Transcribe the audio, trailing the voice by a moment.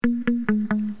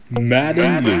Matt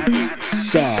and Luke's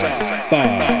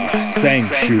Sci-Fi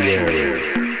Sanctuary.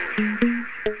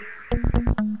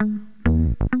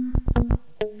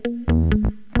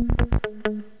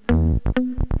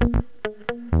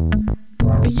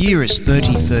 The year is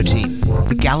 3013.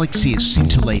 The galaxy is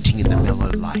scintillating in the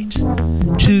mellow light.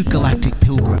 Two galactic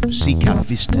pilgrims seek out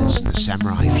vistas in the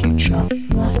samurai future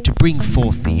to bring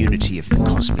forth the unity of the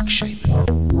cosmic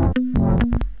shaman.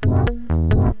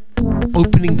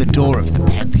 Opening the door of the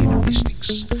pantheon of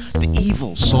mystics, the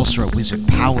evil sorcerer wizard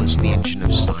powers the engine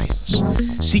of science,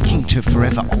 seeking to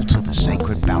forever alter the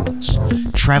sacred balance,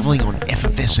 traveling on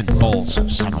effervescent balls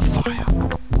of summer fire.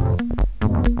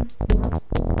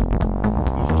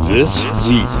 This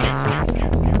week,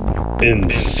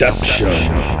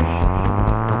 Inception.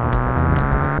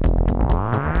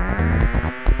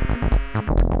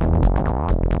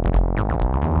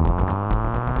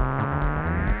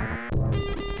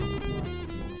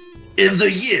 In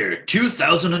the year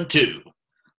 2002,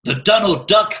 the Donald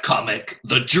Duck comic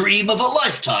The Dream of a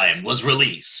Lifetime was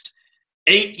released.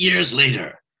 8 years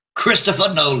later,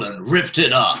 Christopher Nolan ripped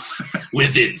it off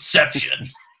with Inception.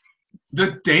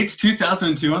 The date's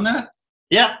 2002 on that?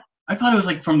 Yeah. I thought it was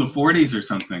like from the 40s or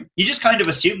something. You just kind of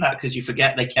assume that because you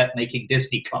forget they kept making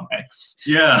Disney comics.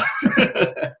 Yeah.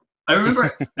 I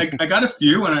remember I got a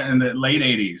few in the late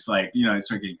 80s. Like, you know, I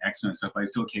started getting X-Men and stuff. But I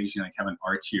still occasionally have an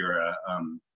Archie or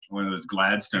one of those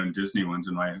Gladstone Disney ones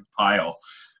in my pile.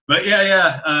 But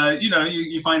you know,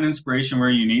 you find inspiration where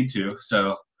you need to.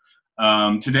 So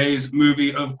today's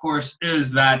movie, of course,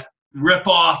 is that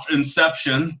rip-off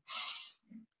Inception.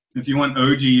 If you want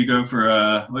OG, you go for,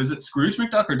 what is it, Scrooge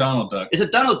McDuck or Donald Duck? It's a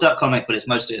Donald Duck comic, but it's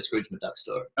mostly a Scrooge McDuck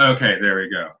story. Okay, there we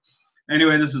go.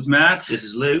 Anyway, this is Matt. This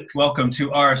is Luke. Welcome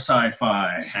to our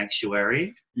Sci-Fi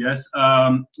Sanctuary. Yes,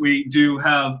 we do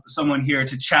have someone here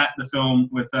to chat the film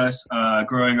with us.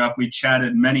 Growing up, we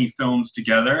chatted many films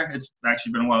together. It's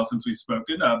actually been a while since we've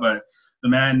spoken, but the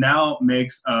man now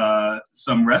makes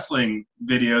some wrestling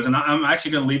videos, and I'm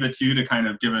actually going to leave it to you to kind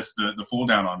of give us the full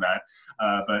down on that.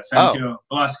 But Santiago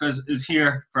Velasquez is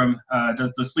here from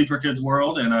does the Sleeper Kids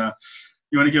World, and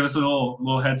you want to give us a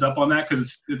little heads up on that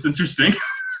because it's interesting.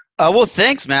 Well,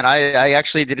 thanks, man. I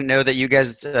actually didn't know that you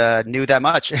guys knew that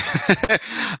much.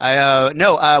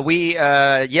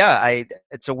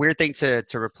 It's a weird thing to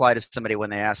reply to somebody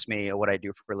when they ask me what I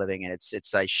do for a living, and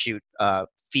it's I shoot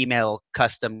female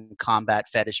custom combat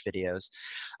fetish videos,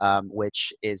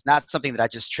 which is not something that I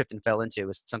just tripped and fell into.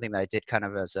 It's something that I did kind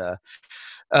of as a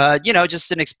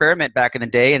just an experiment back in the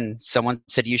day, and someone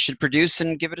said you should produce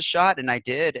and give it a shot, and I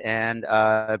did, and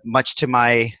much to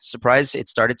my surprise, it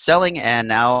started selling, and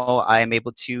now I am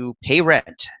able to pay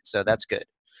rent, so that's good.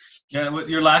 Yeah,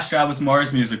 your last job with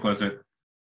Mars Music, was it?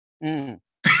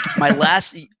 My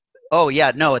last... Oh,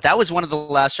 yeah, no, that was one of the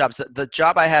last jobs. The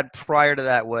job I had prior to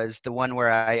that was the one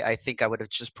where I think I would have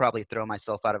just probably thrown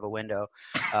myself out of a window.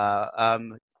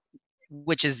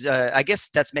 Which is, I guess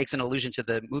that makes an allusion to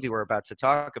the movie we're about to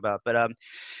talk about. But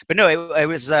no, it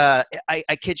was, I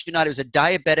kid you not, it was a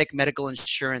diabetic medical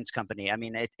insurance company. I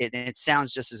mean, it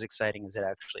sounds just as exciting as it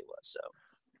actually was. So.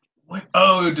 What?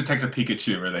 Oh, Detective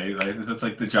Pikachu, were they? Like, that's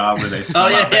like the job where they spell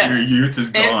out that your youth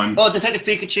is gone. Detective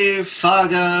Pikachu,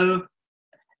 Fargo.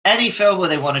 Any film where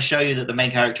they want to show you that the main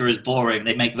character is boring,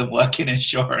 they make them work in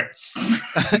insurance.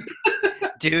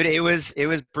 Dude, it was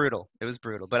brutal. It was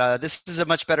brutal. But this is a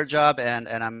much better job, and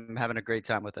I'm having a great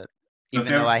time with it. Even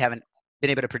though I haven't been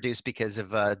able to produce because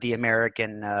of the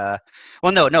American, the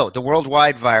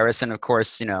worldwide virus, and of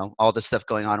course, you know, all the stuff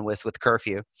going on with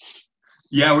curfew.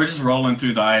 Yeah, we're just rolling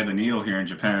through the eye of the needle here in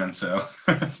Japan, so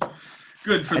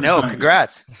good for the I know,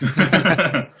 congrats.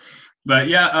 But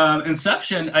yeah,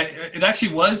 Inception, it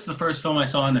actually was the first film I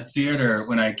saw in the theater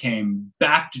when I came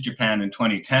back to Japan in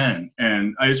 2010.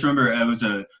 And I just remember it was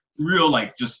a real,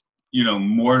 like, just, you know,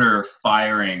 mortar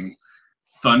firing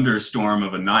thunderstorm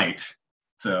of a night.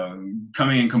 So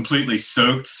coming in completely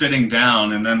soaked, sitting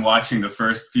down, and then watching the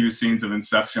first few scenes of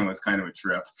Inception was kind of a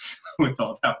trip with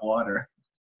all that water.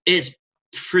 It's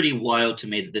pretty wild to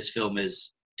me that this film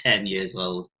is 10 years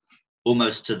old,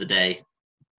 almost to the day.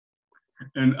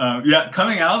 And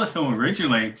coming out of the film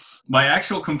originally, my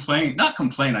actual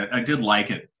I did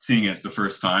like it, seeing it the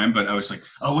first time, but I was like,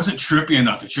 oh, it wasn't trippy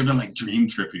enough. It should have been like dream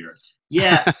trippier.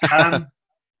 Yeah.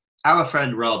 Our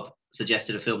friend Rob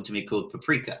suggested a film to me called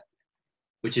Paprika,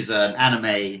 which is an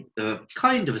anime,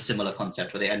 kind of a similar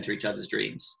concept where they enter each other's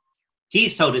dreams. He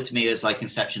sold it to me as like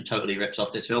Inception totally rips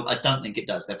off this film. I don't think it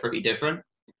does. They're pretty different.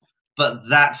 But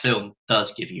that film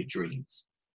does give you dreams.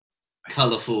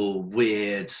 Colorful,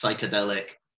 weird, psychedelic.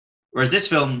 Whereas this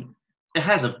film, it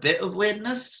has a bit of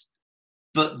weirdness,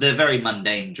 but they're very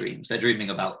mundane dreams. They're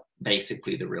dreaming about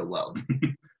basically the real world.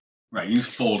 Right, you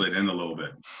just fold it in a little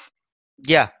bit.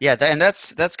 Yeah, and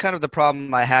that's kind of the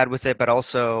problem I had with it. But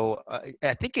also,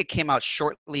 I think it came out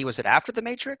shortly. Was it after The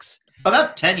Matrix?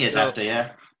 About 10 years after,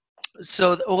 yeah.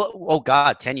 So, oh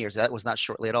God, 10 years. That was not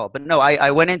shortly at all. But no, I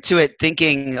went into it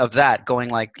thinking of that, going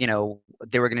like,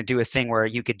 they were going to do a thing where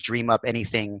you could dream up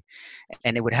anything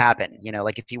and it would happen.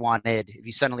 Like if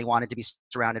you suddenly wanted to be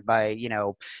surrounded by,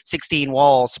 16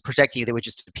 walls protecting you, they would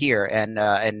just appear. And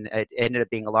it ended up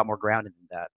being a lot more grounded than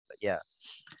that. But yeah.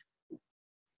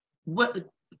 What,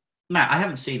 Matt, I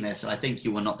haven't seen this, and I think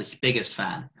you were not the biggest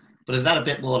fan, but is that a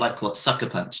bit more like what Sucker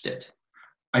Punch did?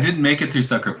 I didn't make it through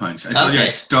Sucker Punch. I told you I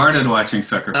started watching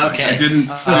Sucker Punch. Okay. I didn't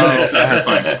finish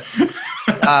Sucker Punch.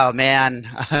 Oh, man.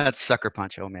 That's Sucker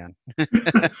Punch. Oh, man.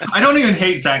 I don't even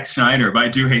hate Zack Snyder, but I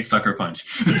do hate Sucker Punch.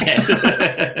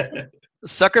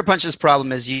 Sucker Punch's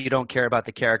problem is you don't care about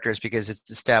the characters because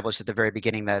it's established at the very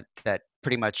beginning that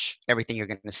pretty much everything you're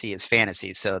going to see is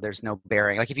fantasy. So there's no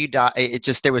bearing. Like if you die,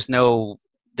 there were no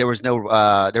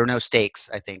stakes,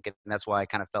 I think, and that's why I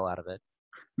kind of fell out of it.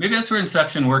 Maybe that's where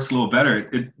Inception works a little better.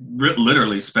 It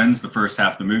literally spends the first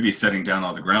half of the movie setting down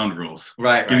all the ground rules,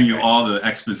 giving you all the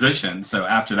exposition. So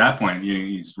after that point,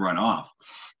 you just run off.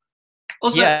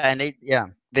 Also,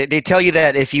 They tell you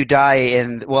that if you die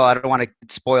in, well, I don't want to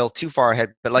spoil too far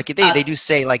ahead, but like they do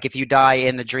say, like if you die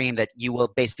in the dream, that you will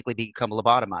basically become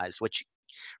lobotomized, which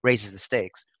raises the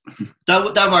stakes.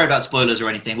 Don't worry about spoilers or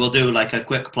anything. We'll do like a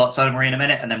quick plot summary in a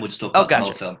minute, and then we'll just talk about the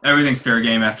whole film. Everything's fair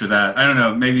game after that. I don't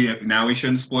know. Maybe now we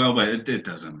shouldn't spoil, but it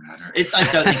doesn't matter. I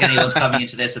don't think anyone's coming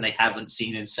into this and they haven't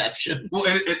seen Inception. Well,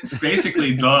 it's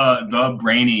basically the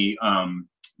brainy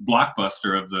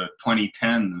blockbuster of the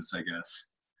 2010s, I guess.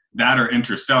 That or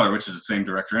Interstellar, which is the same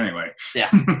director anyway. Yeah.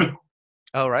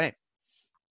 Oh, right.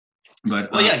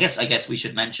 But well, yeah, I guess we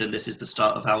should mention this is the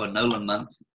start of our Nolan month.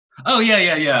 Oh,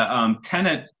 yeah.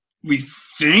 Tenet, we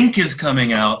think, is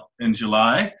coming out in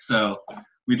July, so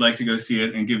we'd like to go see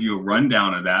it and give you a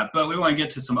rundown of that. But we want to get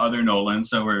to some other Nolan,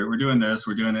 so we're doing this.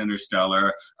 We're doing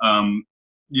Interstellar.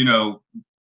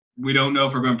 We don't know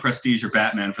if we're going Prestige or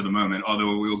Batman for the moment,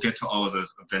 although we will get to all of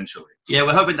those eventually. Yeah,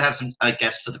 we're hoping to have some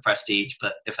guests for the Prestige,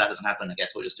 but if that doesn't happen, I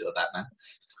guess we'll just do a Batman.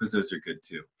 Because those are good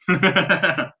too.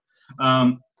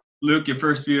 Luke, your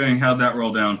first viewing, how'd that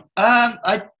roll down?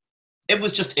 It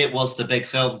was the big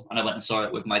film, and I went and saw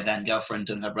it with my then girlfriend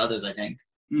and her brothers, I think.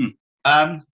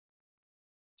 I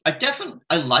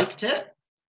liked it.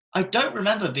 I don't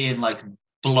remember being like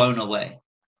blown away.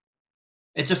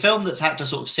 It's a film that's had to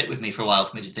sort of sit with me for a while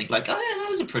for me to think like, oh yeah,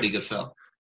 that is a pretty good film.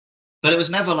 But it was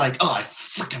never like, oh, I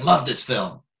fucking love this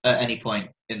film at any point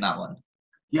in that one.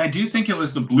 Yeah, I do think it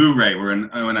was the Blu-ray when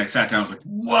I sat down, I was like,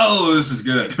 whoa, this is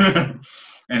good.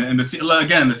 and the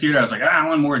theater, I was like, I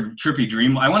want more trippy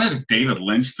dream. I wanted a David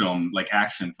Lynch film, like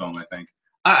action film, I think.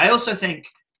 I also think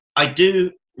I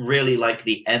do really like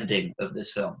the ending of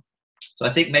this film. So I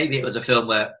think maybe it was a film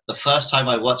where the first time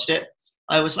I watched it,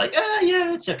 I was like,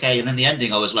 yeah, it's okay. And then the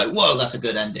ending, I was like, whoa, that's a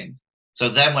good ending. So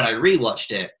then when I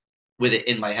rewatched it with it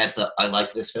in my head that I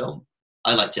like this film,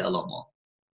 I liked it a lot more.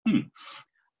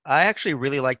 I actually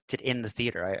really liked it in the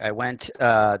theater. I went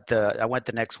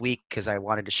the next week because I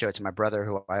wanted to show it to my brother,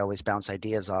 who I always bounce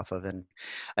ideas off of. And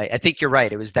I think you're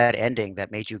right. It was that ending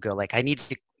that made you go like, I need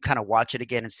to kind of watch it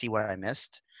again and see what I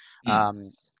missed.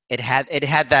 It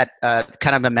had that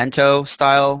kind of Memento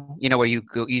style, where you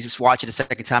just watch it a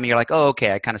second time and you're like, oh,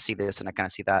 okay, I kind of see this and I kind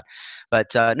of see that.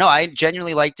 But no, I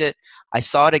genuinely liked it. I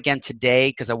saw it again today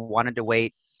because I wanted to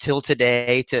wait till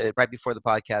today to right before the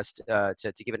podcast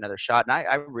to give it another shot. And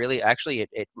I really actually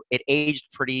it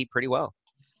aged pretty well.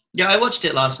 Yeah, I watched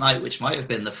it last night, which might have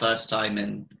been the first time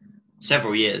in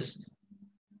several years.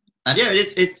 And yeah,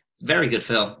 it's a very good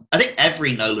film. I think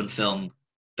every Nolan film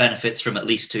benefits from at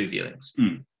least 2 viewings.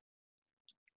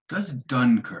 Does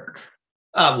Dunkirk?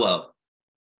 Well.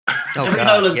 Every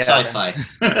Nolan sci-fi.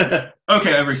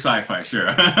 Okay, every sci-fi, sure.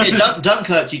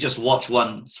 Dunkirk, you just watch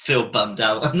one, feel bummed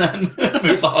out, and then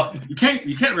move on. You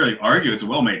can't really argue it's a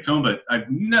well-made film, but I've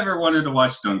never wanted to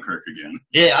watch Dunkirk again.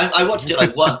 Yeah, I watched it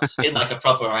like once in like a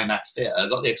proper IMAX theater. I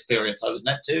got the experience I was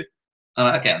meant to. I'm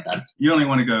like, okay, I'm done. You only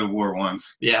want to go to war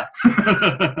once. Yeah.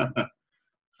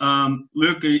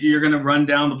 Luke, you're going to run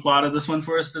down the plot of this one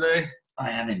for us today?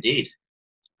 I am indeed.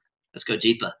 Let's go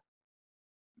deeper.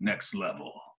 Next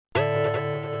level.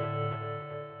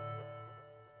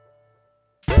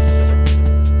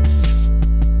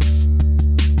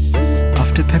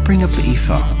 After peppering up the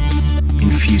ether,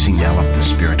 infusing now up the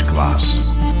spirit glass,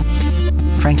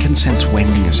 frankincense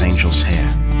wending as angel's hair,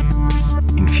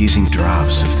 infusing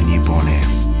draughts of the newborn air,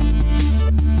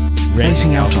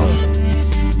 raising out on,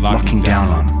 locking down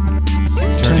on,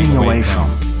 Turning away from,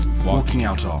 walking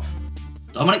out of.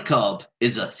 Dominic Cobb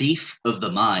is a thief of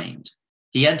the mind.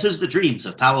 He enters the dreams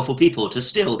of powerful people to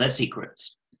steal their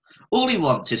secrets. All he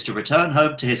wants is to return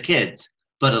home to his kids,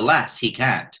 but alas, he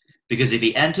can't, because if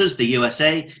he enters the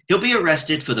USA, he'll be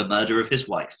arrested for the murder of his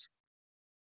wife.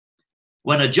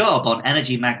 When a job on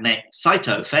energy magnate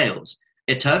Saito fails,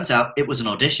 it turns out it was an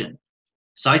audition.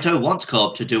 Saito wants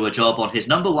Cobb to do a job on his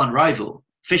number one rival,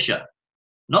 Fisher.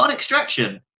 Not an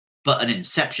extraction, but an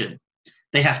inception.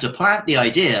 They have to plant the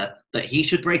idea that he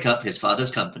should break up his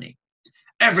father's company.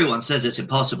 Everyone says it's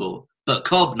impossible, but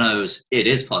Cobb knows it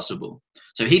is possible.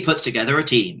 So he puts together a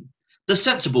team. The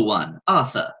sensible one,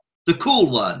 Arthur. The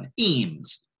cool one,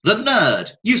 Eames. The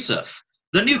nerd, Yusuf.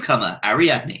 The newcomer,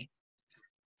 Ariadne.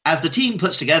 As the team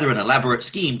puts together an elaborate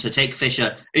scheme to take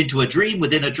Fisher into a dream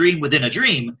within a dream within a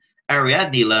dream,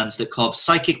 Ariadne learns that Cobb's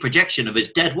psychic projection of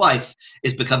his dead wife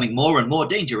is becoming more and more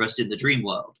dangerous in the dream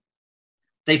world.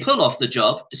 They pull off the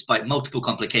job, despite multiple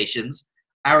complications.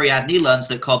 Ariadne learns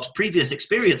that Cobb's previous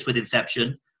experience with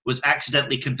Inception was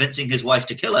accidentally convincing his wife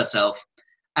to kill herself,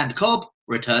 and Cobb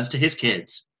returns to his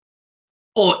kids.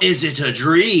 Or is it a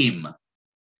dream?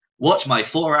 Watch my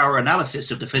 4-hour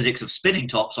analysis of the physics of spinning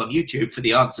tops on YouTube for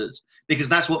the answers, because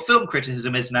that's what film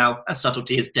criticism is now, and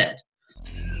subtlety is dead.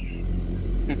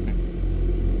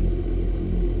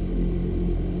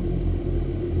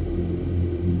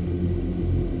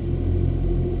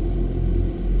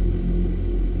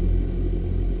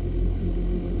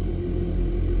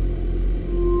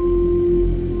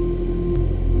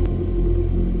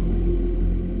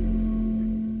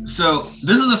 So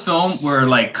this is a film where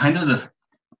like kind of the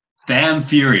fan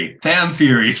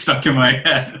theory stuck in my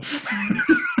head.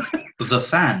 The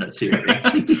fan theory.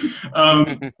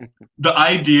 The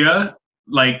idea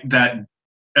like that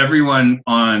everyone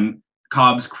on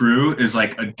Cobb's crew is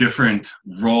like a different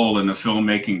role in the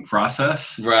filmmaking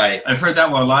process. Right. I've heard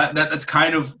that one a lot. That's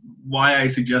kind of why I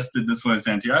suggested this one in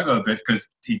Santiago a bit, because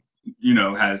he,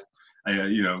 has,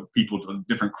 people,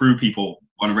 different crew people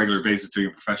on a regular basis doing a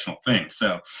professional thing.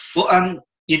 So, well,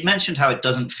 you'd mentioned how it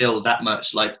doesn't feel that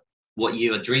much like what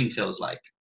a dream feels like.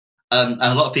 And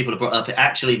a lot of people have brought up it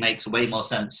actually makes way more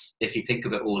sense if you think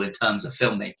of it all in terms of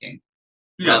filmmaking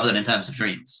rather than in terms of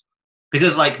dreams.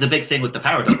 Because like the big thing with the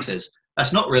paradox is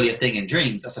that's not really a thing in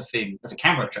dreams. That's a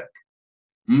camera trick.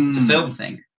 It's a film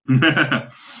thing.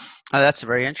 Oh, that's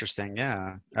very interesting.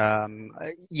 Yeah.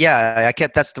 I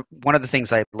kept, that's one of the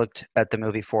things I looked at the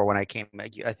movie for when I came.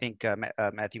 I think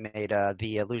Matthew made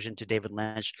the allusion to David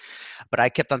Lynch, but I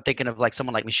kept on thinking of like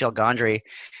someone like Michel Gondry,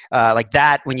 like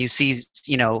that. When you see,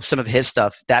 some of his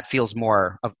stuff, that feels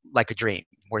more of like a dream,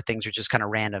 where things are just kind of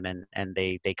random and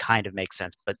they kind of make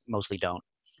sense, but mostly don't.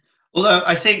 Although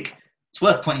I think it's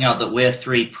worth pointing out that we're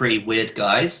three pretty weird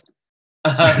guys.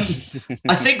 I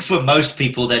think for most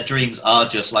people, their dreams are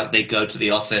just like they go to the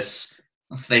office,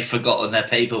 they've forgotten their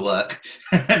paperwork,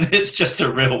 and it's just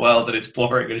a real world and it's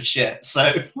boring and shit.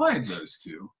 So why those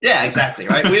two? Yeah, exactly.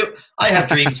 Right. I have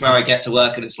dreams where I get to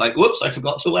work and it's like, whoops, I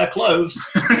forgot to wear clothes.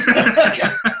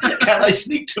 Can I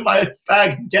sneak to my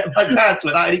bag and get my pants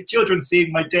without any children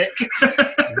seeing my dick?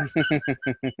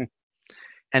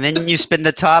 And then you spin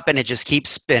the top and it just keeps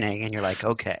spinning and you're like,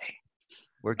 okay.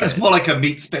 We're good. It's more like a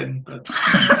meat spin. But...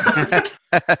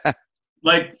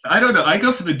 like, I don't know. I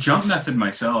go for the jump method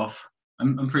myself.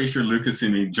 I'm pretty sure Lucas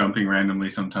seen me jumping randomly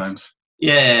sometimes.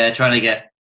 Yeah, trying to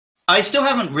get... I still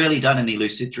haven't really done any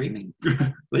lucid dreaming,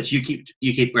 which you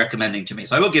keep recommending to me.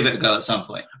 So I will give it a go at some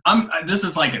point. This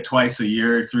is like a twice a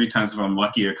year, 3 times if I'm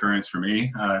lucky occurrence for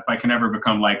me. If I can ever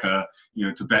become like a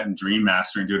Tibetan dream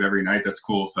master and do it every night, that's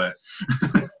cool. But...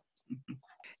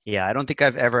 Yeah, I don't think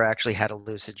I've ever actually had a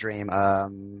lucid dream.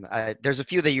 There's a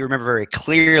few that you remember very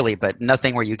clearly, but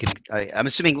nothing where you can... I'm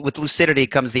assuming with lucidity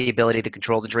comes the ability to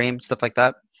control the dream, stuff like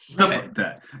that? Stuff like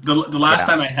that. The last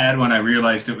time I had one, I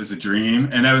realized it was a dream.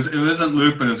 And it wasn't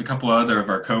Luke, but it was a couple other of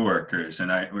our coworkers.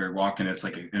 And we were walking, it's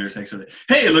like an intersection. Like,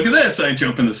 hey, look at this! And I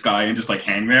jump in the sky and just like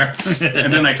hang there.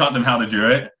 And then I taught them how to do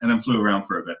it and then flew around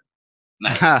for a bit.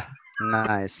 Nice.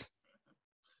 Nice.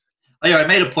 Oh, yeah, I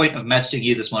made a point of messaging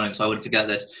you this morning, so I wouldn't forget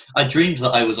this. I dreamed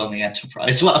that I was on the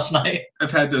Enterprise last night. I've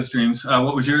had those dreams.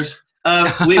 What was yours?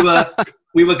 We were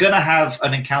going to have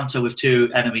an encounter with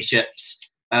 2 enemy ships,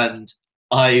 and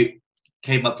I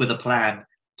came up with a plan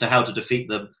to how to defeat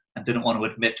them and didn't want to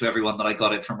admit to everyone that I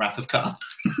got it from Wrath of Khan.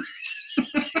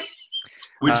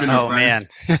 Which Enterprise? Oh, man.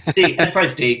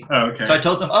 Enterprise D. Oh, okay. So I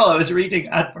told them, I was reading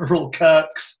Admiral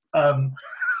Kirk's...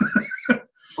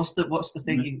 What's the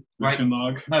thing you write? Mission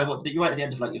log? No, you write at the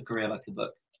end of like your career, like a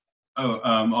book. Oh,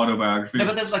 autobiography. No,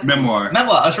 but there's like memoir.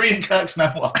 Memoir. I was reading Kirk's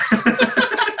memoir.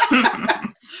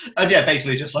 And yeah,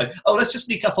 basically just like, oh, let's just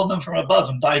sneak up on them from above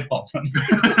and dive bomb them.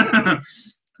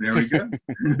 There we go.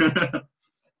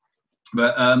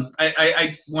 But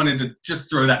I wanted to just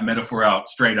throw that metaphor out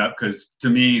straight up because to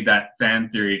me that fan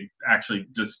theory actually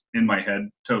just in my head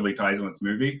totally ties in with this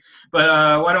movie. But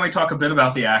why don't we talk a bit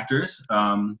about the actors?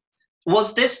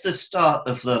 Was this the start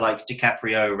of the like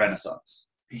DiCaprio renaissance?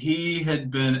 He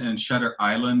had been in Shutter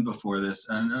Island before this,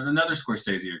 and another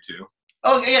Scorsese or two.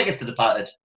 Oh yeah, I guess The Departed.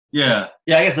 Yeah.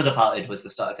 Yeah, I guess The Departed was the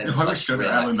start of him. Why was Shutter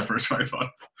Island the first one I thought?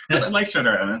 I like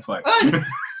Shutter Island, that's why.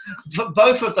 For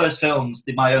both of those films,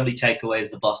 my only takeaway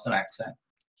is the Boston accent.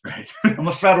 Right. I'm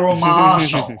a federal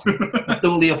marshal,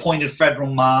 duly appointed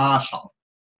federal marshal.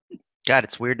 God,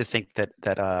 it's weird to think that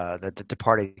The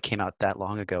Departed came out that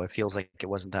long ago. It feels like it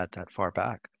wasn't that far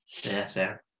back.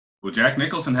 Yeah. Well, Jack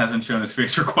Nicholson hasn't shown his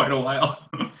face for quite a while.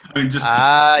 I mean, just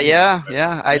yeah.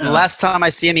 The last time I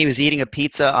see him, he was eating a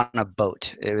pizza on a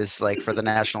boat. It was like for the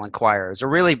National Enquirer. It was a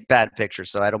really bad picture,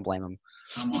 so I don't blame him.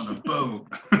 I'm on a boat.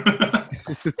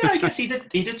 Yeah, I guess he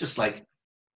did just like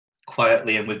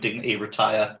quietly and with dignity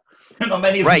retire. Not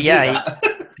many of Right, them yeah, do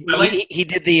that. He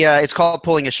did the. It's called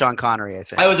pulling a Sean Connery, I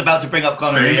think. I was about to bring up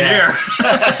Connery. Same Yeah.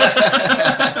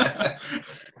 here.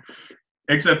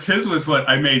 Except his was what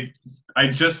I made. I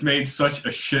just made such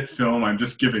a shit film. I'm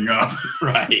just giving up.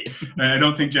 Right. I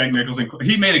don't think Jack Nicholson.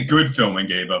 He made a good film and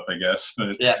gave up, I guess.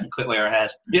 But Yeah, quick way ahead.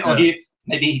 Yeah, or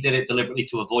maybe he did it deliberately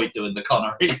to avoid doing the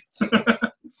Connery.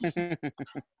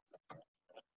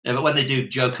 Yeah, but when they do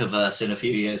Jokerverse in a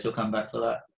few years, he'll come back for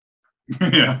that.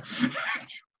 yeah.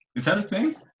 Is that a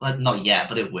thing? Like, not yet,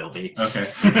 but it will be. Okay.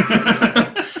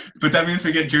 But that means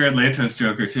we get Jared Leto's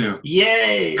Joker too.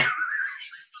 Yay!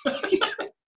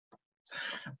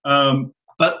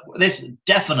 But this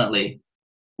definitely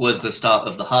was the start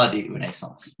of the Hardy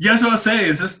Renaissance. Yes, I'll say,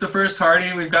 is this the first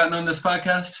Hardy we've gotten on this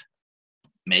podcast?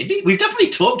 Maybe. We've definitely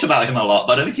talked about him a lot,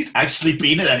 but I don't think he's actually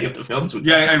been in any of the films.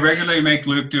 Yeah, I regularly make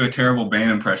Luke do a terrible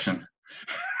Bane impression.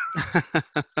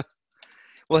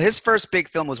 Well, his first big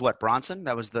film was what? Bronson?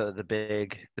 That was the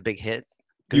big hit.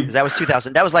 Because that was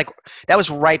 2000. That was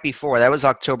right before. That was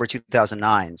October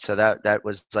 2009. So that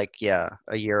was like a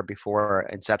year before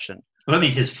Inception. Well, I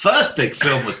mean, his first big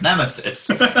film was Nemesis,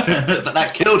 but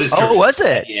that killed his career. Oh, was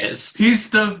it? Yes. He's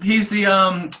the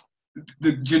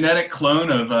genetic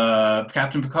clone of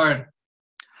Captain Picard.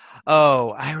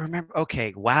 Oh, I remember.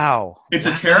 Okay, wow. It's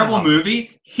a terrible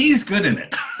movie. He's good in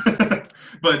it,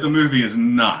 but the movie is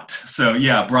not. So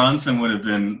yeah, Bronson would have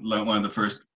been like one of the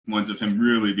first ones of him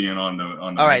really being on the.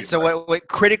 All right. So what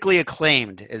critically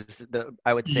acclaimed is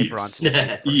I would say yes. Bronson.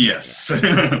 Yes.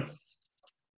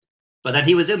 But then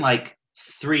he was in like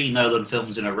 3 Nolan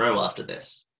films in a row after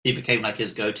this. He became like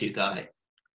his go-to guy.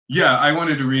 Yeah, I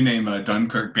wanted to rename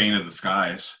Dunkirk Bane of the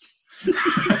Skies.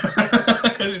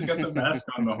 Because he's got the mask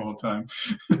on the whole time.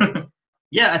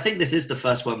 Yeah, I think this is the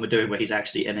first one we're doing where he's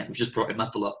actually in it. We've just brought him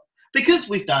up a lot. Because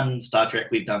we've done Star Trek,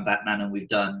 we've done Batman, and we've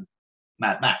done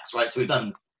Mad Max, right? So we've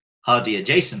done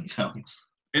Hardy-adjacent films.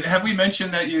 And have we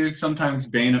mentioned that you sometimes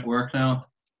Bane at work now?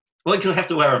 Well, because I have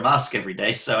to wear a mask every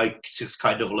day, so I just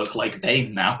kind of look like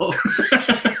Bane now. Well,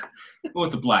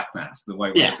 with the black mask, the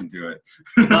white one doesn't do it.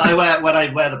 When I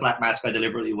wear the black mask, I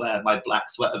deliberately wear my black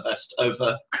sweater vest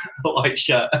over a white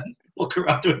shirt and walk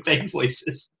around doing Bane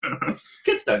voices.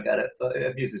 Kids don't get it, but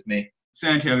it amuses me.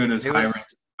 Santiago does high.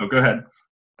 Oh, go ahead.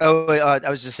 Oh, I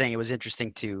was just saying it was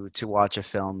interesting to watch a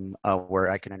film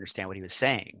where I could understand what he was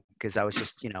saying, because I was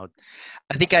just,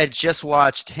 I think I had just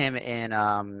watched him in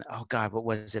oh God, what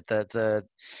was it, the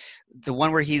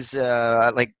one where he's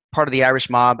like part of the Irish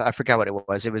mob. I forgot what it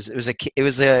was. It was a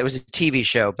TV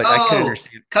show, but I couldn't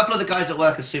understand. A couple of the guys at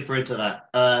work are super into that.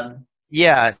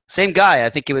 Yeah, same guy. I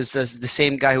think it was the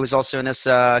same guy who was also in this.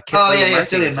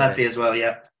 Cillian Murphy as well.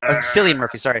 Yeah. Cillian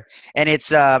Murphy, sorry. And it's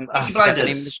Peaky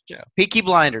Blinders. Peaky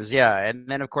Blinders, yeah. And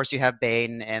then of course you have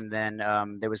Bane, and then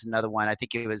there was another one. I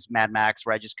think it was Mad Max,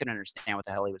 where I just couldn't understand what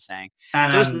the hell he was saying.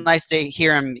 And, so it was nice to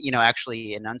hear him,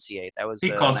 actually enunciate. That was. He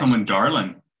calls someone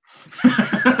darling.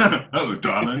 Oh,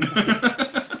 darling.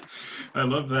 I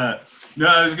love that. No,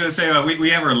 I was going to say, we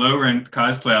have our low rent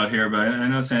cosplay out here, but I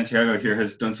know Santiago here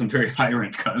has done some very high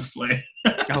rent cosplay.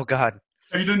 Oh God.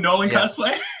 Have you done Nolan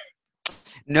cosplay?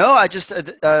 No, I just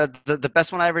the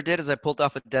best one I ever did is I pulled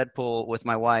off a Deadpool with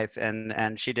my wife,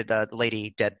 and she did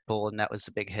Lady Deadpool, and that was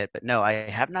a big hit. But no, I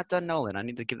have not done Nolan. I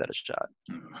need to give that a shot.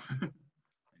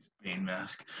 Bane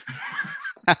mask.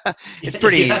 It's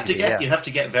pretty you have easy, You have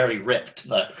to get very ripped,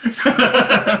 though.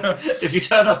 If you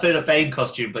turn up in a Bane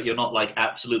costume, but you're not like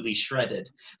absolutely shredded,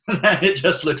 then it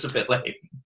just looks a bit lame.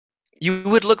 You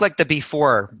would look like the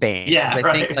before Bane. Yeah, I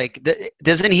think like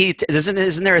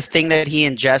isn't there a thing that he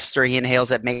ingests or he inhales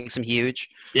that makes him huge?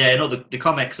 Yeah, in all the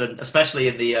comics, and especially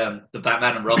in the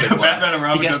Batman and Robin one, Batman and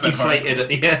Robin he gets does that part. deflated at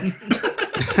the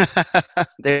end.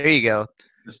 There you go.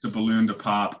 Just a balloon to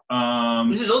pop.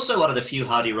 This is also one of the few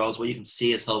Hardy roles where you can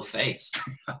see his whole face.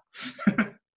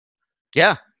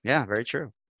 Yeah, very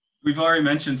true. We've already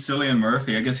mentioned Cillian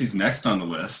Murphy. I guess he's next on the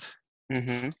list.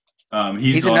 Mm-hmm.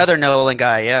 He's another Nolan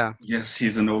guy, yeah. Yes,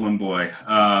 he's a Nolan boy.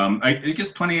 I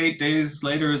guess 28 Days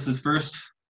Later is his first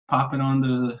popping on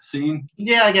the scene.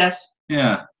 Yeah, I guess.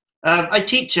 Yeah. I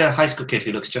teach a high school kid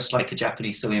who looks just like a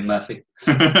Japanese Cillian Murphy.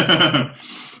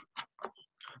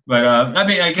 But I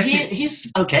mean, I guess he's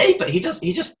okay, but he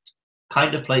just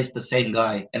kind of plays the same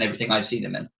guy in everything I've seen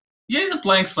him in. Yeah, he's a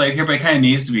blank slate here, but he kind of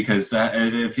needs to because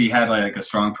if he had like a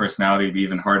strong personality, it'd be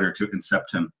even harder to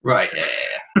incept him. Right.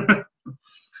 Yeah.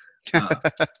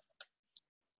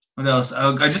 What else?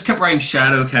 Oh, I just kept writing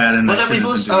Shadowcat, and well, then we've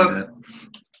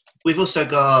also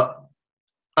got.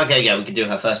 Okay, yeah, we can do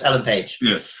her first. Ellen Page.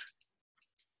 Yes.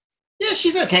 Yeah,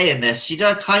 she's okay in this. She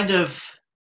does kind of.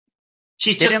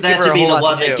 She's just there give her to a be whole the lot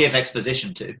one to they do. give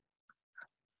exposition to.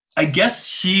 I guess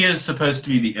she is supposed to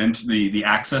be the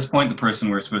access point, the person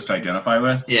we're supposed to identify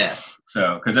with. Yeah.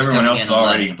 So, because everyone else is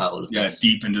already this.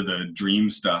 deep into the dream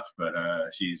stuff, but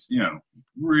she's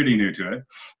really new to it,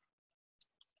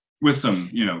 with some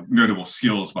notable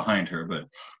skills behind her. But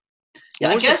Yeah,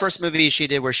 what I was guess the first movie she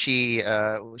did where she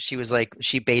was like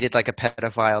she baited like a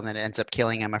pedophile and then ends up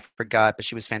killing him? I forgot, but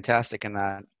she was fantastic in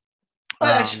that.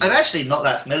 I'm actually not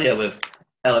that familiar with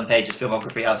Ellen Page's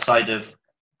filmography outside of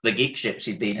the geek ship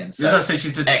she's been in. So I say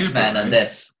she did X-Men Super, right? and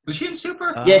this. Was she in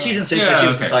Super? Yeah, she's in Super. Yeah, she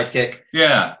was okay. the sidekick.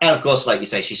 Yeah, And of course, like you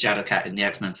say, she's Shadowcat in the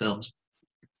X-Men films.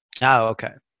 Oh,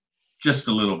 okay. just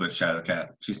a little bit Shadowcat.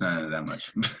 She's not in it that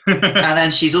much. And then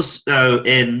she's also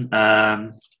in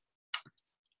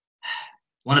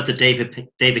one of the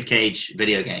David Cage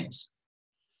video games.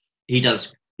 He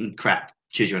does crap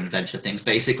choose your own adventure things,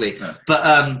 basically. Yeah.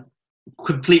 But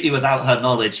completely without her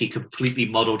knowledge, he completely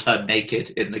modeled her naked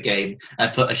in the game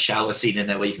and put a shower scene in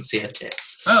there where you can see her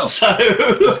tits. Oh, So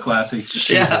that's classy.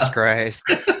 Jesus Christ.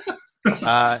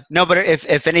 No, but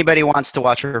if anybody wants to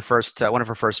watch her first, one of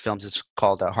her first films is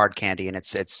called Hard Candy, and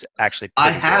it's actually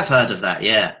I pretty have good. heard of that,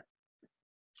 yeah.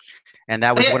 And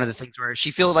that was Yeah. one of the things where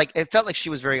it felt like she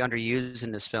was very underused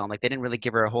in this film. Like they didn't really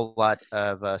give her a whole lot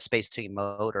of space to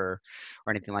emote or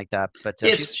anything like that. But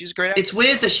she's great. It's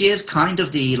weird that she is kind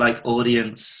of the like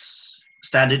audience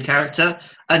standard character,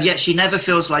 and yet she never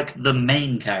feels like the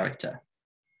main character.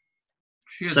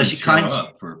 She So doesn't she show kind of-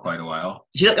 up for quite a while.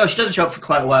 She doesn't show up for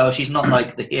quite a while. She's not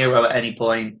like the hero at any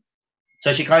point.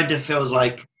 So she kind of feels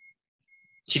like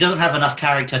she doesn't have enough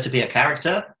character to be a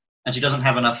character, and she doesn't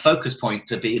have enough focus point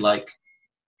to be like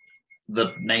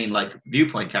the main like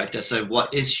viewpoint character. So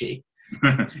what is she?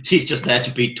 She's just there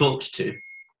to be talked to.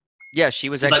 Yeah, she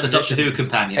was She's like the Doctor Who exposition,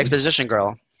 companion. exposition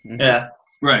girl. Mhm. Yeah.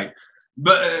 Right.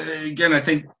 But again, I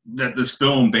think that this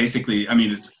film basically, I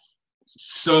mean, it's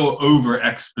so over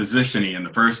exposition-y in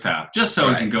the first half, just so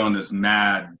it can Right. go on this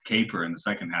mad caper in the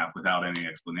second half without any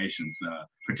explanations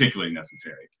particularly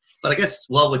necessary. But I guess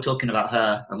while we're talking about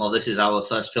her, and while this is our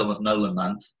first film of Nolan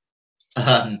month,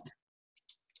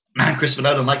 man, Christopher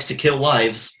Nolan likes to kill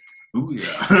wives. Ooh,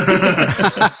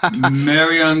 yeah.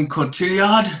 Marion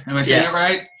Cotillard? Am I saying Yes. it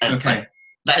right? And Okay.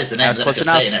 that is the name. That's I'm close just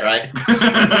enough. saying it right.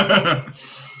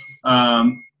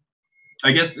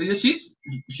 I guess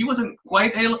she wasn't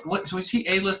quite what was she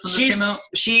A-list when this came out?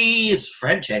 She's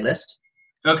French A-list,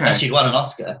 Okay. and she'd won an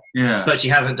Oscar, Yeah. but she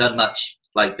hasn't done much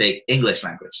like big English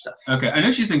language stuff. Okay. I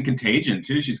know she's in Contagion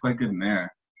too. She's quite good in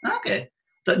there. Okay.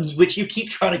 Which you keep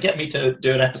trying to get me to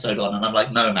do an episode on, and I'm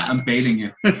like, no, man. I'm baiting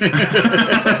you.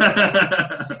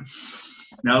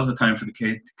 Now's the time for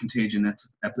the Contagion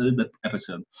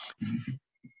episode.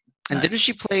 And didn't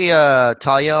she play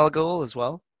Talia al Ghul as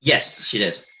well? Yes, she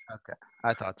did. Okay,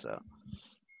 I thought so.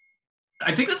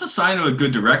 I think that's a sign of a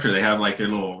good director. They have like their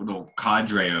little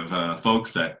cadre of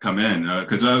folks that come in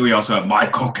because we also have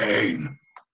Michael Caine.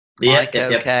 Yep.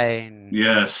 Caine.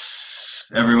 Yes,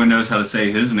 everyone knows how to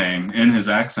say his name in his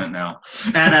accent now.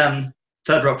 And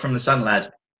Third Rock from the Sun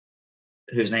lad,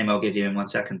 whose name I'll give you in 1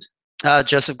 second.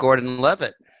 Joseph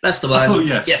Gordon-Levitt. That's the one. Oh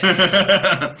yes.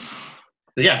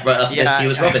 Yeah, right after this, he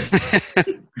was Robin.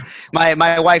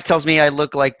 My wife tells me I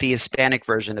look like the Hispanic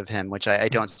version of him, which I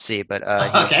don't see, but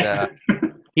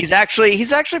he's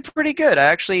actually pretty good.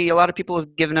 A lot of people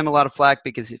have given him a lot of flack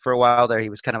because for a while there he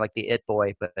was kind of like the it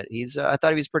boy, but he's I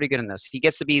thought he was pretty good in this. He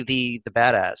gets to be the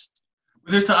badass.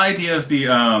 There's the idea of the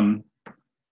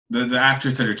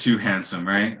actors that are too handsome,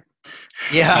 right?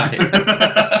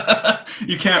 Yeah.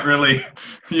 You can't really,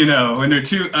 when they're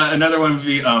too. Another one would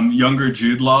be younger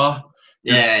Jude Law.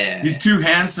 Yeah. He's too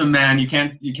handsome, man. You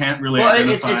can't really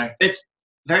identify. It's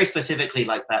very specifically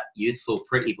like that youthful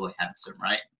pretty boy handsome,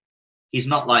 right? He's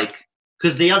not like,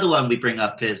 because the other one we bring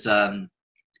up is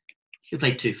who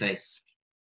played Two-Face.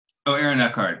 Oh, Aaron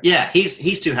Eckhart. Yeah,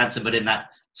 he's too handsome, but in that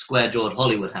square-jawed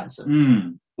Hollywood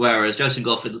handsome. Whereas Joseph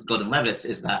Gordon-Levitt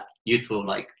is that youthful,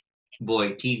 like,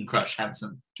 boy teen crush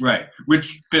handsome. Right,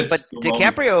 which fits. But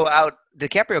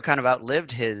DiCaprio kind of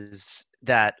outlived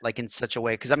that, like, in such a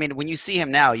way, because I mean, when you see him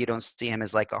now, you don't see him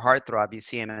as like a heartthrob. You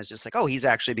see him as just like, oh, he's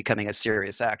actually becoming a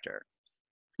serious actor.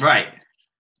 Right,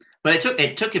 but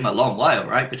it took him a long while,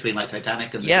 right, between like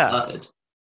Titanic and The Departed.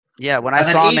 Yeah, when I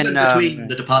saw him in between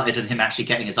The Departed and him actually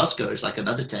getting his Oscar is like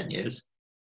another 10 years.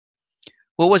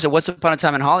 What was it? Once Upon a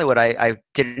Time in Hollywood. I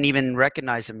didn't even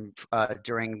recognize him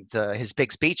during his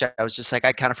big speech. I was just like,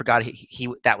 I kind of forgot he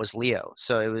that was Leo.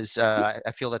 So it was. I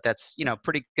feel that's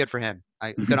pretty good for him.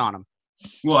 Good on him.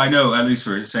 Well, I know at least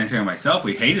for Santiago and myself,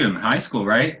 we hated him in high school,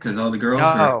 right? Because all the girls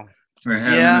were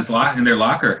having him in their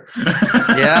locker.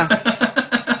 Yeah.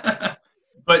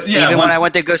 But yeah, even when I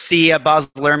went to go see Baz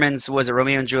Luhrmann's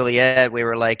Romeo and Juliet, we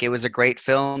were like, it was a great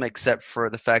film except for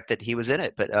the fact that he was in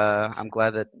it. But I'm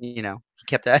glad that he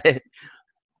kept at it.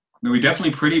 We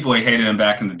definitely pretty boy hated him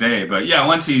back in the day, but yeah,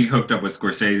 once he hooked up with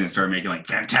Scorsese and started making like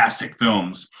fantastic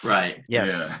films. Right.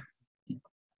 Yes. Yeah.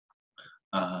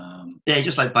 He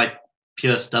just like by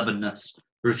pure stubbornness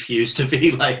refused to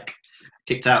be like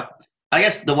kicked out. I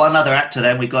guess the one other actor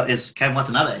then we got is Ken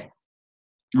Watanabe.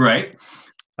 Right.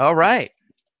 All right.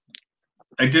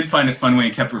 I did find it fun when he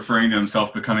kept referring to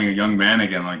himself becoming a young man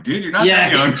again. Like, dude, you're not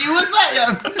that young. You weren't that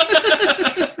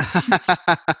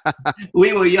young.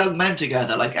 We were young men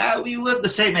together. Like, we were the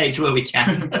same age where we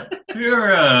can.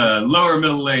 You're lower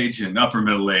middle age and upper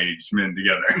middle age men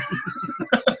together.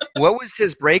 What was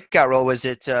his breakout role? Was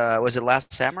it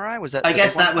Last Samurai? Was that? I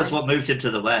guess that was what moved him to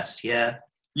the West. Yeah.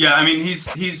 Yeah, I mean,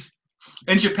 he's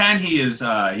in Japan. He's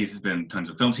been in tons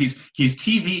of films. He's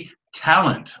TV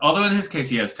talent, although in his case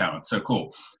he has talent, so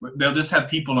cool. They'll just have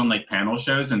people on like panel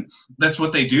shows, and that's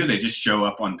what they do. They just show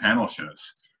up on panel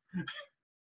shows.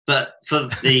 But for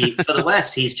the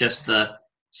West, he is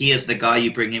the guy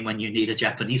you bring in when you need a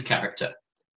Japanese character.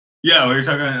 Yeah, we were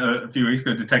talking a few weeks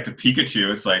ago, Detective Pikachu.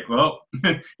 It's like, well,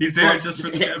 he's there just for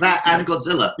that and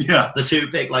Godzilla. Yeah, the two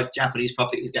big like Japanese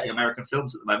properties getting American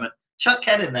films at the moment. Chuck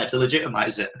Ken in there to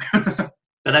legitimize it. But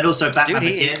then also Batman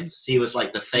Begins. He was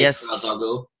like the fake Ra's al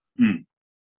Ghul.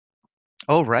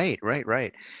 Oh, right.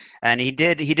 And he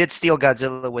did steal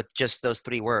Godzilla with just those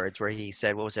 3 words where he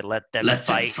said, what was it? Let them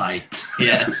fight.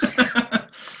 Yes.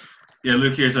 Yeah,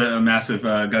 Luke here's a massive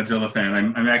Godzilla fan.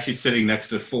 I'm actually sitting next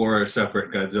to 4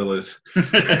 separate Godzillas.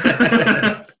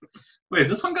 Wait, is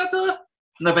this one Godzilla?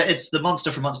 No, but it's the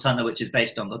monster from Monster Hunter, which is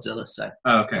based on Godzilla, so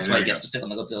okay, that's why he gets to sit on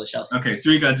the Godzilla shelf. Okay,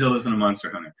 3 Godzillas and a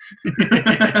Monster Hunter.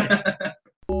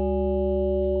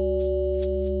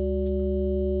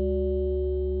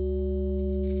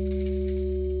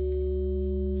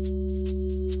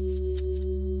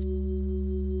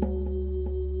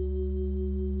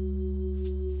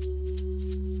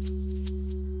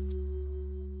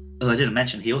 I didn't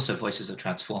mention he also voices a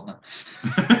Transformer.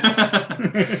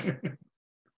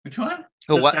 Which one?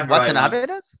 Oh, Watanabe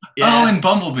does? Yeah. Oh, in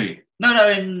Bumblebee. No,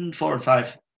 in 4 and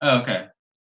 5. Oh, okay.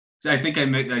 So I think I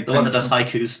made the one that does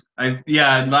haikus.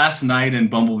 Last night in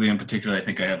Bumblebee in particular, I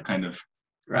think I have kind of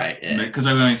right. Yeah. Because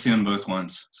I've only seen them both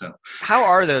once. So how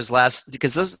are those last?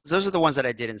 Because those are the ones that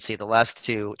I didn't see. The last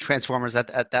 2 Transformers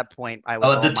at that point. The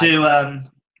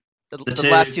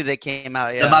last 2 that came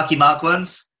out. Yeah. The Marky Mark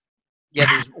ones.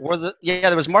 Yeah,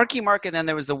 there was Marky Mark, and then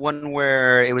there was the one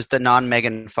where it was the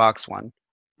non-Megan Fox one.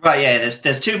 Right, yeah.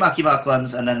 There's 2 Marky Mark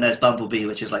ones, and then there's Bumblebee,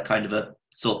 which is like kind of a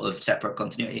sort of separate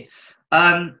continuity.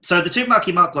 So the 2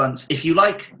 Marky Mark ones, if you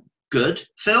like good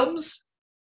films,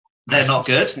 they're not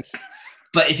good.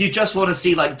 But if you just want to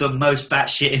see like the most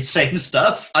batshit insane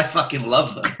stuff, I fucking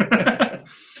love them.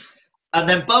 And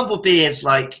then Bumblebee is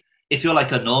like, if you're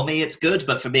like a normie, it's good.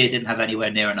 But for me, it didn't have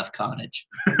anywhere near enough carnage.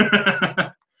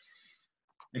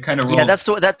 It kind of rolled. Yeah, that's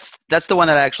the one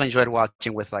that I actually enjoyed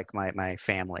watching with like my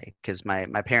family, because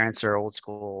my parents are old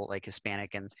school like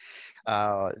Hispanic, and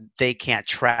they can't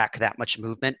track that much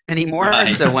movement anymore. Right.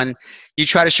 So when you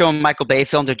try to show them Michael Bay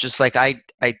film, they're just like, I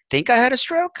think I had a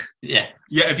stroke. Yeah.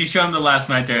 If you show them The Last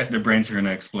Night, their brains are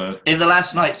gonna explode. In The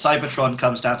Last Night, Cybertron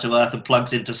comes down to Earth and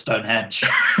plugs into Stonehenge.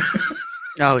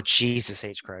 Oh Jesus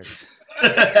H Christ.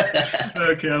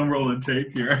 Okay, I'm rolling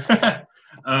tape here.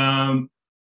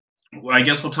 Well, I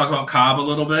guess we'll talk about Cobb a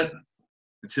little bit.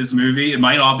 It's his movie. It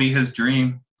might all be his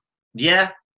dream. Yeah.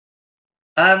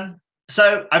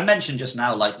 So I mentioned just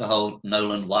now, like the whole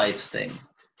Nolan wives thing.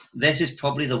 This is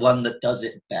probably the one that does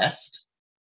it best.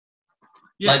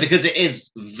 Yes. Like, because it is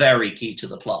very key to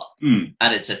the plot. Mm.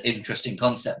 And it's an interesting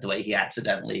concept, the way he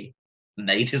accidentally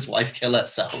made his wife kill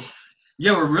herself.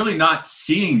 Yeah, we're really not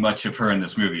seeing much of her in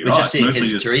this movie at We're all. just seeing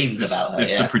his dreams about her.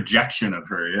 It's the projection of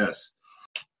her, yes.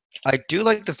 I do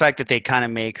like the fact that they kind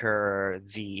of make her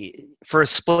for a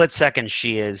split second,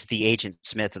 she is the Agent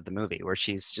Smith of the movie, where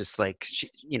she's just like,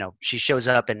 she shows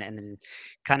up and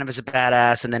kind of is a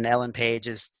badass, and then Ellen Page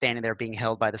is standing there being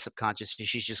held by the subconscious.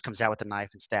 She just comes out with a knife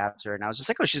and stabs her, and I was just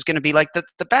like, oh, she's going to be like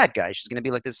the bad guy. She's going to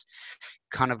be like this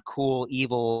kind of cool,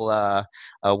 evil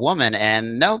woman,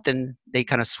 and no, then they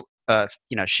kind of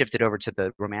shifted over to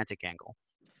the romantic angle.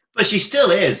 But she still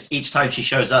is, each time she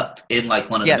shows up in like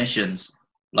one of the missions.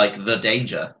 Like the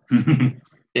danger. It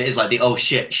is like the, oh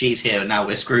shit, she's here, now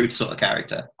we're screwed sort of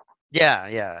character.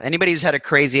 Yeah. Anybody who's had a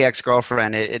crazy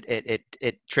ex-girlfriend,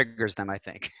 it triggers them, I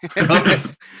think.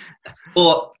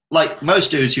 Or like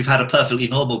most dudes who've had a perfectly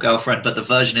normal girlfriend, but the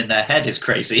version in their head is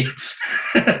crazy.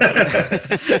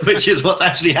 Which is what's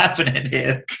actually happening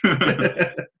here.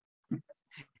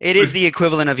 It is the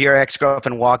equivalent of your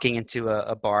ex-girlfriend walking into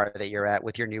a bar that you're at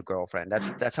with your new girlfriend.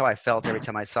 That's how I felt every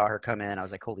time I saw her come in. I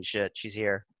was like, holy shit, she's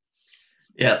here.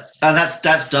 Yeah, and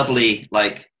that's doubly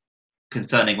like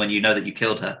concerning when you know that you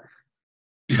killed her.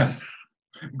 Yeah.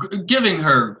 Giving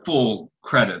her full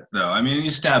credit, though. I mean, you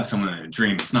stab someone in a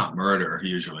dream, it's not murder,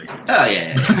 usually. Oh,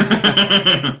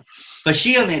 yeah. But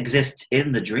she only exists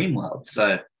in the dream world,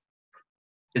 so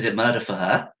is it murder for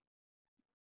her?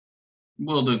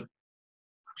 Well,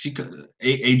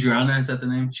 Adriana, is that the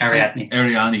name? Ariadne.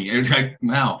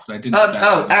 Wow, I didn't.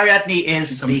 Ariadne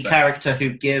is the character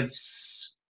who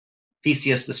gives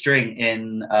Theseus the string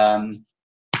in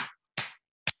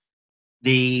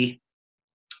the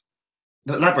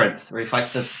labyrinth, where he fights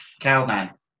the cow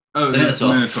man. Oh, the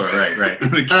Minotaur, right.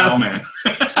 The cow man.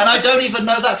 And I don't even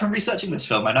know that from researching this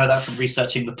film. I know that from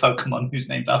researching the Pokemon who's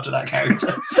named after that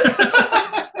character.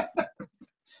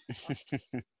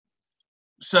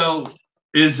 So,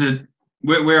 is it?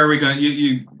 Where are we going?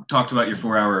 You talked about your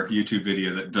 4-hour YouTube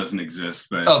video that doesn't exist,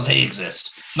 but they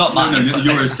exist. Not mine. No,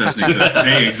 yours doesn't exist.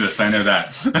 They exist. I know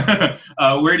that.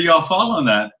 Where do y'all fall on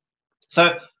that?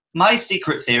 So my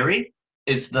secret theory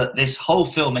is that this whole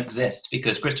film exists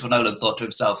because Christopher Nolan thought to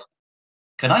himself,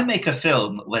 "Can I make a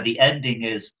film where the ending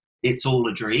is it's all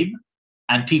a dream,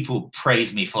 and people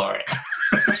praise me for it?"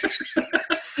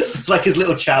 It's like his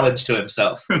little challenge to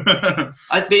himself.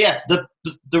 But yeah,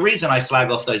 the reason I slag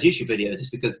off those YouTube videos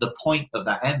is because the point of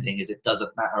that ending is it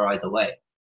doesn't matter either way.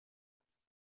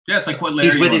 Yeah, it's like what Larry.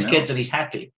 He's with his kids and he's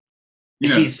happy.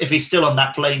 If he's still on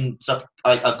that plane,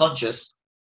 unconscious,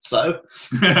 so.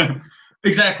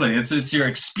 Exactly, it's your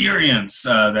experience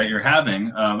that you're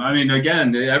having. I mean,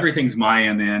 again, everything's Maya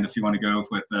in the end. If you want to go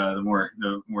with the more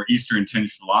Eastern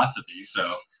tinged philosophy,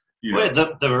 so. Well,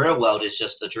 the real world is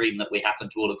just a dream that we happen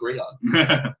to all agree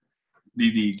on.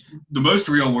 The most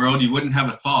real world, you wouldn't have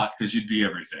a thought because you'd be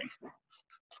everything.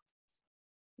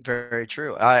 Very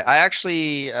true. I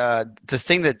actually the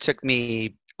thing that took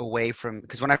me away from,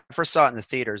 because when I first saw it in the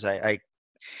theaters,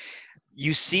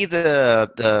 you see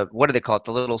the what do they call it?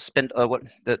 The little spin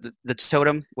the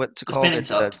totem. What's it called? Spinning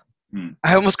top.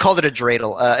 I almost called it a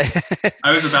dreidel.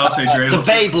 I was about to say dreidel.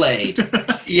 The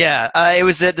Beyblade. Yeah, it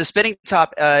was the spinning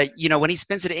top. When he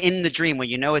spins it in the dream, when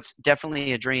you know it's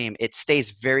definitely a dream, it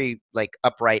stays very like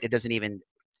upright. It doesn't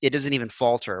even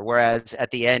falter. Whereas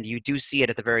at the end, you do see it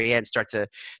at the very end start to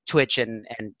twitch and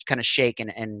kind of shake,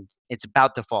 and it's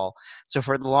about to fall. So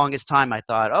for the longest time, I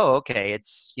thought, oh, okay,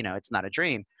 it's not a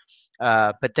dream.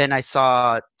 But then I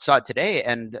saw it today,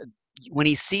 and when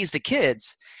he sees the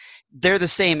kids, they're the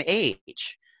same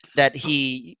age that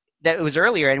it was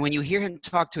earlier. And when you hear him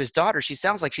talk to his daughter, she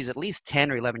sounds like she's at least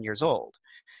 10 or 11 years old,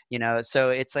 so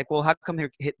it's like, well, how come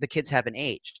the kids haven't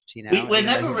aged? We're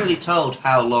never really told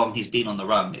how long he's been on the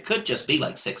run. It could just be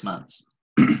like 6 months.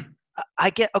 I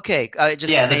get, okay.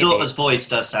 The daughter's voice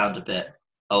does sound a bit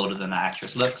older than that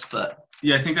actress looks, but.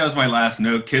 Yeah, I think that was my last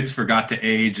note. Kids forgot to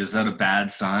age. Is that a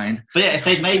bad sign? But yeah, if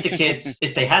they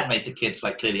had made the kids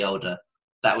like clearly older,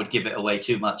 that would give it away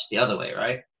too much the other way,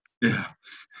 right? Yeah.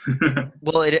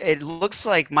 Well, it looks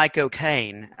like Mike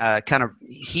O'Kane kind of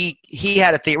he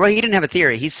had a theory. Well, he didn't have a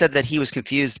theory. He said that he was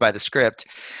confused by the script,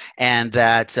 and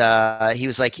that he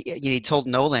was like, he told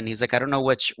Nolan, he was like, I don't know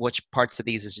which parts of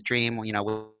these is a dream,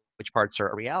 which parts are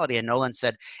a reality. And Nolan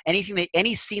said, any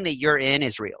scene that you're in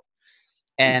is real.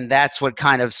 And that's what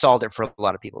kind of solved it for a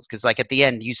lot of people, because like at the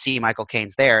end you see Michael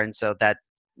Caine's there, and so that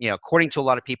according to a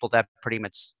lot of people, that pretty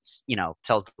much,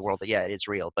 tells the world that, yeah, it is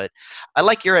real. But I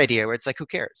like your idea where it's like, who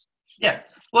cares? Yeah.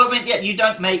 Well, I mean, yeah, you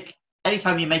don't make,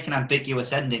 anytime you make an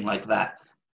ambiguous ending like that,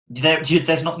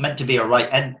 there's not meant to be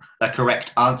a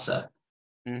correct answer.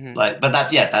 Mm-hmm. But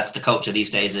that's the culture these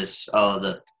days, is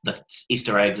the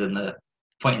Easter eggs and the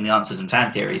pointing the answers and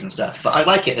fan theories and stuff. But I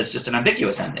like it as just an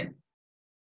ambiguous ending.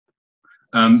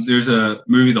 There's a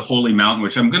movie, The Holy Mountain,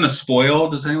 which I'm going to spoil.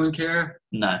 Does anyone care?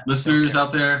 No. Listeners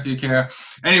out there, do you care?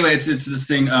 Anyway, it's this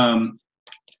thing.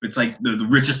 It's like the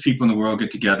richest people in the world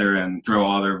get together and throw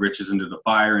all their riches into the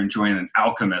fire and join an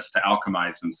alchemist to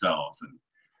alchemize themselves. And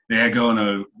they go on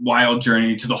a wild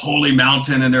journey to the Holy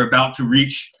Mountain, and they're about to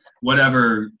reach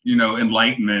whatever,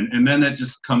 enlightenment. And then it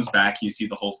just comes back. You see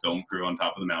the whole film crew on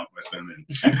top of the mountain with them. And,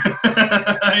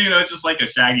 it's just like a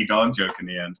Shaggy dog joke in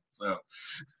the end. So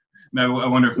I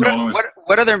wonder if Nolan was...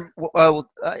 What other...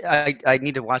 I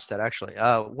need to watch that, actually.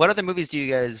 What other movies do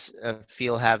you guys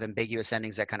feel have ambiguous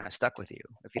endings that kind of stuck with you?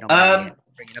 If you don't mind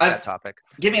bringing up that topic.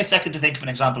 Give me a second to think of an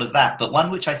example of that. But one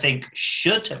which I think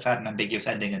should have had an ambiguous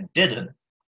ending and didn't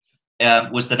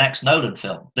was the next Nolan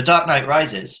film, The Dark Knight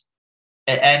Rises.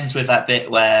 It ends with that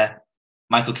bit where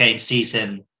Michael Caine sees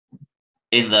him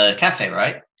in the cafe,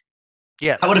 right?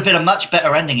 Yeah. That would have been a much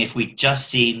better ending if we'd just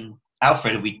seen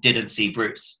Alfred and we didn't see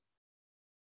Bruce.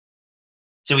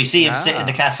 So we see him sit in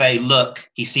the cafe, look,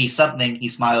 he sees something, he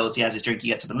smiles, he has his drink, he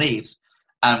gets up and leaves,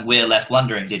 and we're left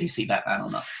wondering, did he see Batman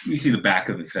or not? You see the back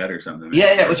of his head or something.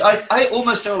 Yeah, which I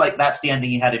almost feel like that's the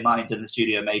ending he had in mind, and the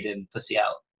studio made him pussy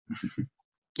out.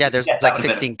 Yeah, there's like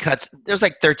 16 cuts. There's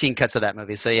like 13 cuts of that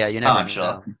movie. So yeah, I'm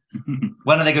sure.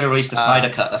 When are they going to release the Snyder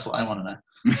cut? That's what I want to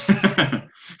know.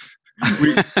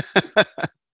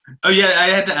 Oh yeah, I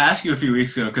had to ask you a few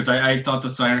weeks ago because I thought the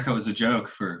Snyder cut was a joke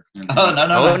for.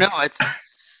 No. It's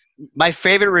my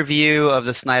favorite review of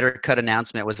the Snyder cut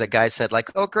announcement was a guy said like,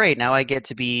 "Oh great, now I get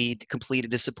to be completely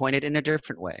disappointed in a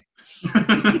different way."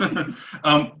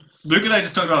 Luke and I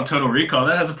just talked about Total Recall.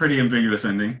 That has a pretty ambiguous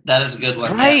ending. That is a good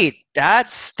one. Right. Yeah.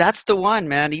 That's the one,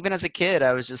 man. Even as a kid,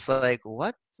 I was just like,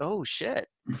 what? Oh, shit.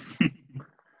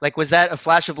 Like, was that a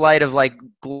flash of light of, like,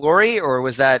 glory, or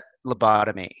was that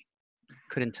lobotomy?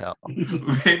 Couldn't tell.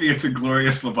 Maybe it's a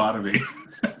glorious lobotomy.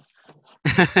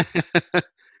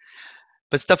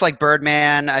 But stuff like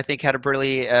Birdman, I think, had a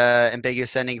really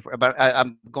ambiguous ending.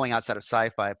 I'm going outside of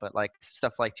sci-fi, but, like,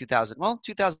 stuff like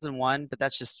 2001, but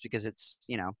that's just because it's,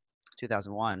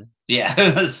 2001. Yeah,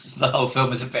 the whole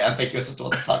film is a bit ambiguous as to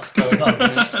what the fuck's going on.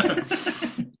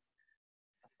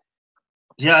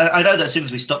 Yeah, I know that as soon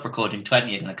as we stop recording,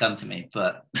 20 are going to come to me,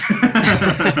 but...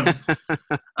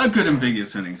 A good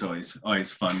ambiguous ending's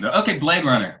always fun. Okay, Blade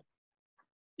Runner.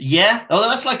 Yeah, although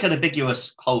that's like an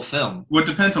ambiguous whole film. Well, it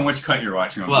depends on which cut you're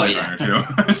watching on Blade Runner,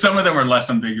 too. Some of them are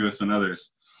less ambiguous than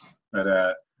others.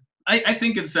 But I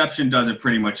think Inception does it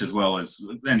pretty much as well as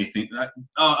anything.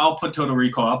 I'll put Total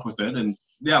Recall up with it. And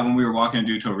yeah, when we were walking to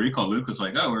do Total Recall, Luke was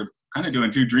like, oh, we're kind of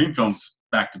doing two Dream films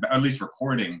back to back, or at least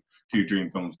recording two Dream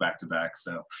films back to back.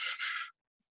 So.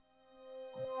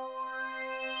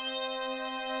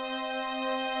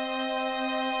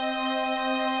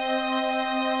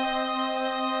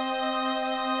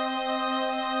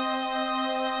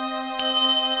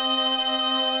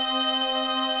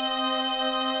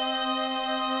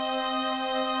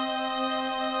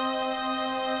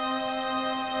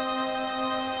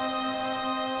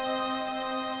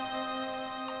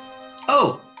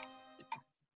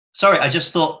 Sorry, I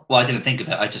just thought, I didn't think of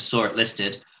it. I just saw it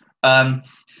listed.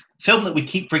 Film that we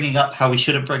keep bringing up, how we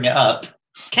shouldn't bring it up,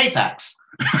 K-Pax.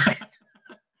 Does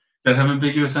that have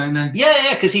ambiguous ending?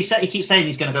 Yeah, because he keeps saying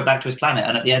he's going to go back to his planet,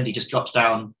 and at the end he just drops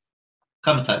down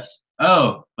comatose.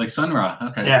 Oh, like Sun Ra.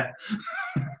 Okay. Yeah.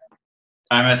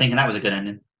 I remember thinking that was a good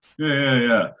ending.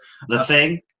 Yeah. The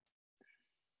Thing.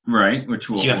 Right, which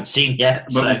you haven't seen yet.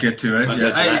 But we'll get to it.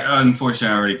 I unfortunately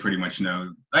I already pretty much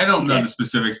know. I don't know the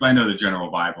specifics, but I know the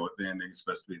general vibe of the ending is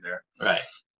supposed to be there. Right.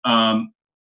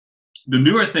 The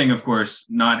newer thing, of course,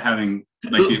 not having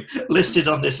like listed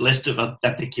on this list of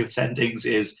ambiguous endings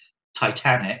is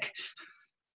Titanic.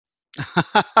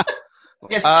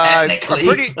 Yes,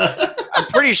 technically. I'm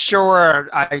pretty sure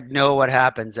I know what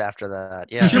happens after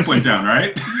that. Yeah. Ship went down,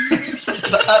 right?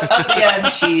 But at the end,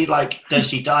 does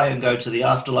she die and go to the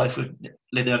afterlife with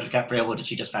Leonardo DiCaprio, or did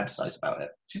she just fantasize about it?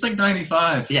 She's like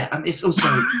 95. Yeah, and it's also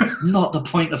not the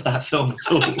point of that film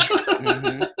at all.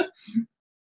 Mm-hmm.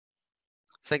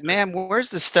 It's like, ma'am,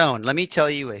 where's the stone? Let me tell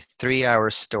you a 3-hour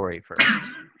story first.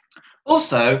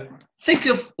 Also, think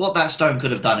of what that stone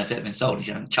could have done if it had been sold,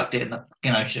 chucked it in the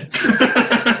ocean.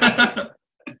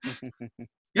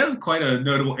 Yeah, it was quite a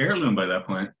notable heirloom by that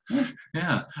point.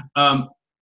 Yeah.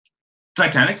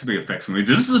 Titanic's a big effects movie.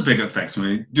 This is a big effects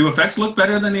movie. Do effects look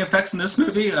better than the effects in this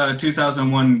movie?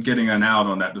 2001 getting an out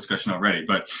on that discussion already,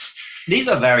 but These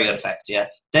are very good effects, yeah.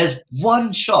 There's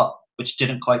one shot which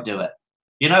didn't quite do it.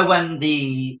 You know when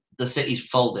the city's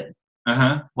folding?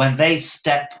 When they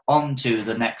step onto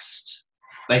the next...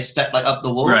 They step like up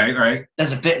the wall. Right.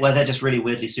 There's a bit where they're just really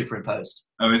weirdly superimposed.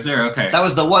 Oh, is there? Okay. That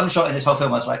was the one shot in this whole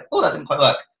film I was like, oh, that didn't quite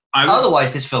work.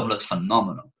 Otherwise, this film looks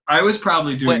phenomenal. I was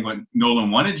probably doing what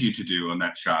Nolan wanted you to do on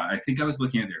that shot. I think I was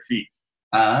looking at their feet.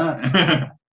 Yeah,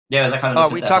 it was kind of. Oh, are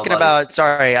we talking about?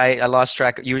 Sorry, I lost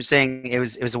track. You were saying it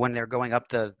was when they were going up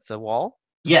the wall.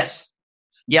 Yes.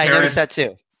 Yeah, I noticed that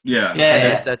too. Yeah. I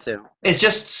noticed that too. It's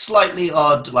just slightly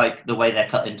odd, like the way they're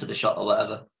cut into the shot or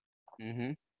whatever.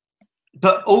 Mm-hmm.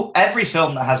 But every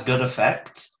film that has good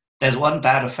effects, there's one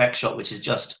bad effect shot, which is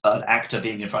just an actor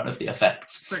being in front of the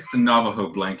effects. It's like the Navajo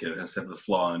blanket has to have the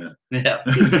flaw in it. Yeah.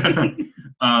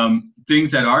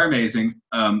 Things that are amazing.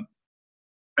 I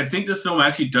think this film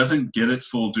actually doesn't get its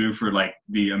full due for like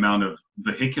the amount of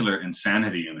vehicular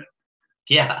insanity in it.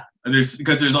 Yeah.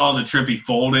 Because there's all the trippy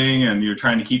folding and you're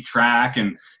trying to keep track,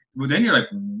 and then you're like,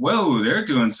 whoa, they're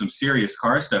doing some serious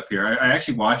car stuff here. I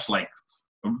actually watched like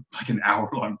an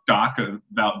hour-long doc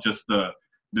about just the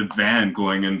van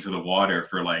going into the water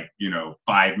for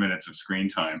 5 minutes of screen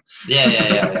time.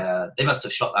 Yeah. They must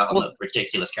have shot that on a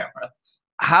ridiculous camera.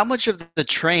 How much of the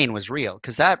train was real?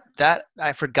 Because that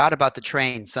I forgot about the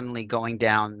train suddenly going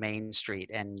down Main Street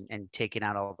and taking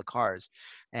out all the cars,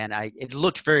 and it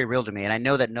looked very real to me. And I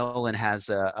know that Nolan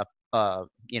has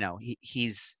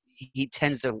he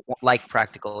tends to like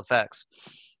practical effects.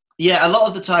 Yeah, a lot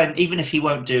of the time, even if he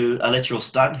won't do a literal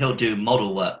stunt, he'll do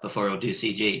model work before he'll do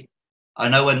CG. I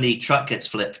know when the truck gets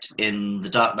flipped in The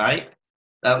Dark Knight,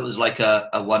 that was like a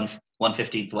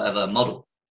 1/15th whatever model.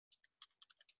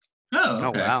 Oh,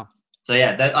 okay. Wow. So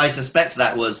yeah, I suspect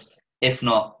that was, if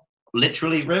not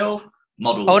literally real,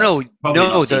 model. Oh work.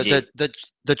 no, CG.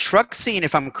 the truck scene.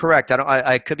 If I'm correct,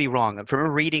 I could be wrong. I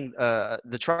remember reading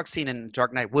the truck scene in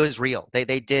Dark Knight was real.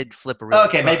 They did flip a real.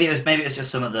 Okay, truck. maybe it was just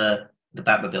some of the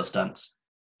Batmobile stunts.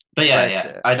 But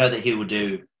yeah, I know that he will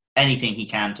do anything he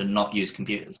can to not use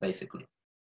computers, basically.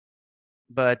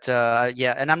 But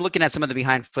and I'm looking at some of the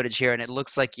behind footage here, and it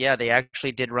looks like they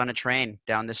actually did run a train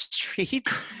down the street.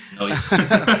 Nice. And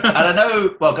I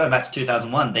know, well, going back to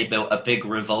 2001, they built a big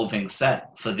revolving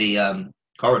set for the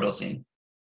corridor scene.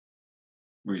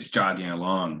 Where he's jogging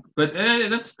along. But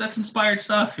that's inspired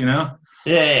stuff, you know?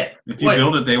 Yeah. If you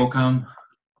build it, they will come.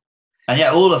 And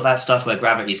yeah, all of that stuff where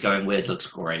gravity's going weird looks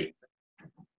great.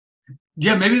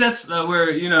 Yeah, maybe that's where,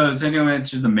 Santiago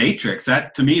mentioned The Matrix.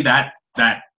 That, to me, that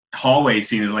hallway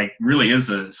scene is really is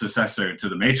the successor to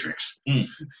The Matrix.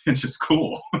 It's just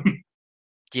cool.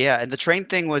 Yeah, and the train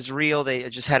thing was real. They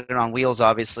just had it on wheels,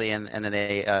 obviously, and then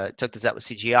they took this out with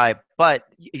CGI. But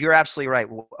you're absolutely right.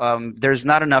 There's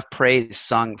not enough praise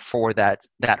sung for that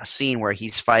scene where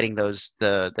he's fighting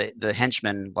the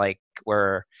henchmen,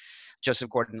 where Joseph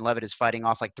Gordon-Levitt is fighting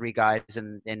off three guys,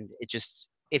 and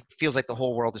it feels like the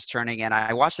whole world is turning. And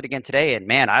I watched it again today, and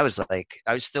man, I was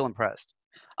still impressed.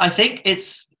 I think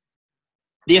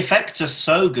the effects are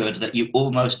so good that you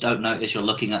almost don't notice you're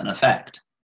looking at an effect.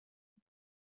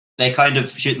 They kind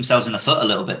of shoot themselves in the foot a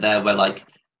little bit there, where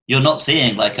you're not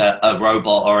seeing a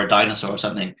robot or a dinosaur or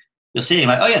something. You're seeing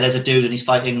there's a dude and he's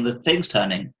fighting, the thing's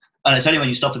turning. And it's only when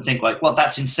you stop and think well,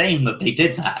 that's insane that they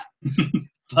did that.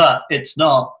 But it's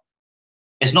not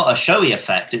a showy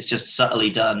effect. It's just subtly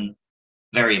done,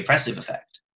 very impressive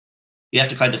effect. You have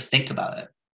to kind of think about it.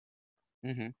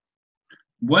 Mm-hmm.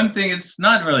 One thing, it's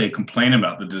not really a complaint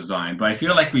about the design, but I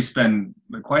feel like we spend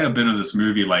quite a bit of this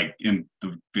movie in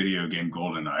the video game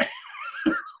GoldenEye.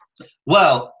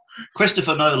 Well,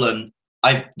 Christopher Nolan,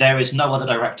 there is no other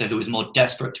director who is more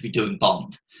desperate to be doing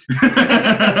Bond.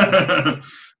 I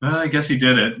guess he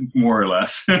did it, more or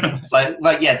less. There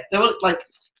was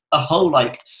a whole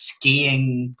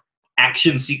skiing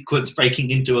action sequence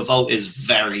breaking into a vault is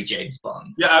very James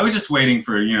Bond. Yeah, I was just waiting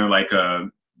for,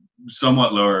 a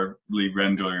somewhat lowerly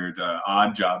rendered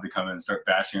odd job to come in and start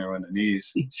bashing her in the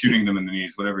knees, shooting them in the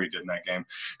knees, whatever he did in that game.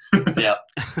 Yeah.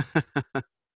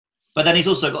 But then he's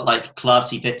also got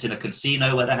classy bits in a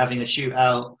casino where they're having a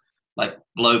shootout,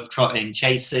 globe-trotting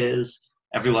chases.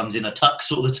 Everyone's in a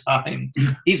tux all the time.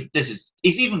 He's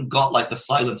even got the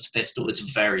silenced pistol. It's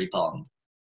very Bond.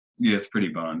 Yeah, it's pretty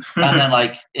Bond. And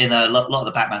then in a lot of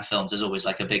the Batman films, there's always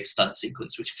a big stunt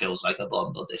sequence which feels like a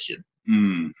Bond audition.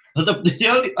 But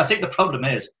I think the problem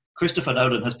is Christopher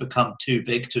Nolan has become too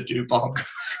big to do Bond.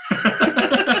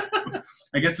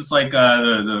 I guess it's like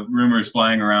the rumors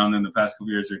flying around in the past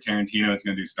couple years where Tarantino is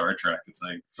going to do Star Trek. It's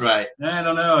like, Right. I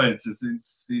don't know. It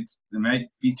might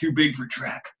be too big for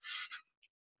Trek.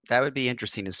 That would be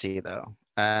interesting to see, though.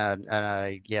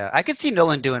 Yeah, I could see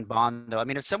Nolan doing Bond, though. I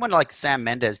mean, if someone like Sam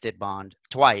Mendes did Bond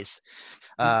twice,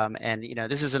 and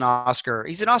this is an Oscar.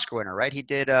 He's an Oscar winner, right? He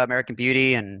did American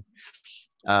Beauty and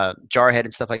Jarhead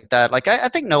and stuff like that. Like, I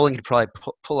think Nolan could probably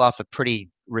pull off a pretty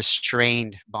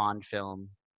restrained Bond film,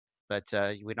 but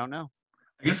we don't know.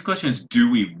 I guess the question is,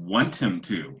 do we want him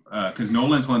to? Because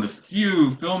Nolan's one of the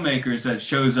few filmmakers that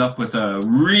shows up with a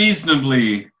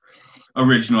reasonably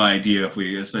original idea,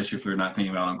 especially if we're not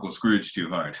thinking about Uncle Scrooge too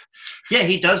hard. Yeah,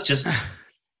 he does just.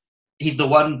 He's the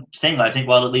one thing I think,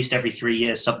 well, at least every 3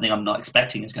 years, something I'm not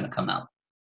expecting is going to come out.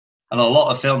 And a lot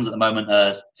of films at the moment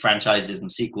are franchises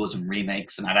and sequels and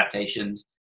remakes and adaptations.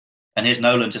 And here's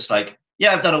Nolan just like, yeah,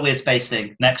 I've done a weird space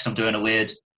thing. Next, I'm doing a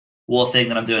weird war thing.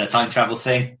 Then I'm doing a time travel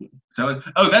thing. So,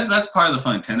 that's part of the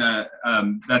fun.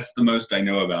 That's the most I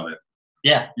know about it.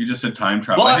 Yeah. You just said time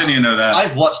travel. Well, I didn't even know that.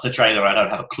 I've watched the trailer. I don't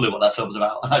have a clue what that film's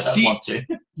about. I don't want to.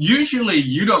 Usually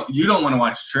you don't want to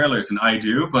watch trailers, and I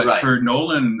do. But for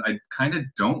Nolan, I kind of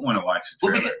don't want to watch the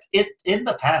trailer. Well, in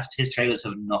the past, his trailers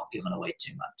have not given away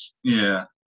too much. Yeah.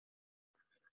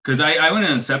 Because I went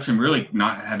in Inception really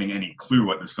not having any clue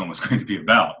what this film was going to be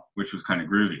about, which was kind of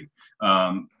groovy.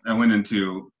 I went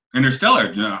into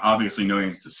Interstellar, obviously knowing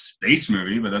it's a space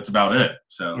movie, but that's about it.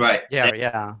 So right.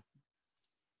 Yeah.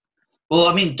 Well,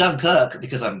 I mean, Dunkirk,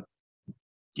 because I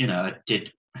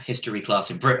did a history class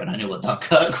in Britain. I knew what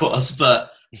Dunkirk was,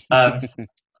 but I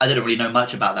didn't really know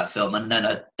much about that film. And then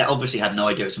I obviously had no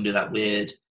idea it was going to do that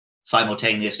weird,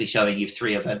 simultaneously showing you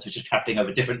 3 events which are happening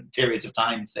over different periods of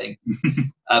time thing.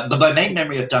 But my main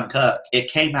memory of Dunkirk, it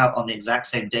came out on the exact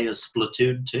same day as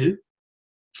Splatoon 2.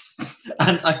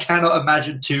 And I cannot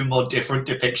imagine 2 more different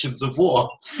depictions of war.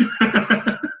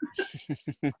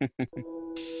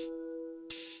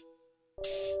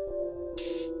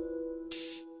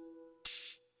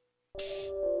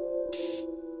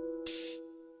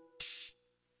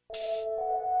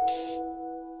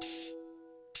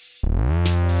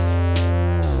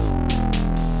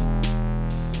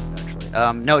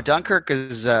 No, Dunkirk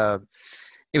is. It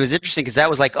was interesting because that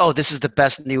was like, oh, this is the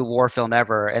best new war film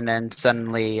ever, and then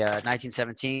suddenly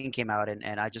 1917 came out,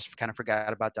 and I just kind of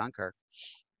forgot about Dunkirk.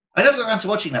 I never got around to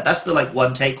watching that. That's the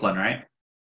one take one, right?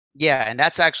 Yeah, and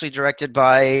that's actually directed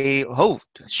by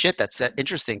that's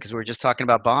interesting because we were just talking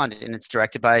about Bond, and it's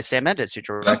directed by Sam Mendes, who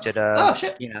directed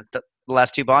the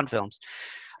last 2 Bond films.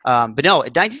 But no,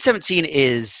 1917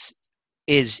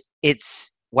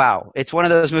 it's wow. It's one of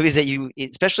those movies that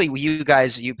especially you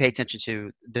guys, you pay attention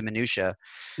to the minutia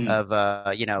of,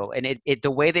 and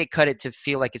the way they cut it to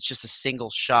feel like it's just a single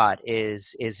shot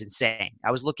is insane.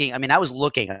 I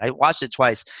watched it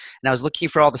twice and I was looking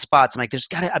for all the spots. I'm like,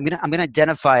 I'm going to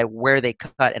identify where they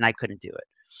cut, and I couldn't do it.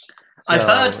 So, I've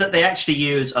heard that they actually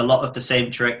use a lot of the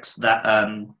same tricks that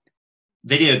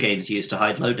video games use to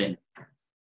hide loading.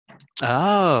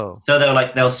 Oh. So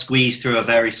they'll squeeze through a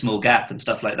very small gap and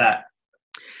stuff like that.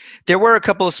 There were a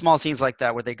couple of small scenes like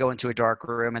that where they go into a dark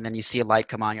room and then you see a light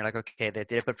come on. You're like, okay, they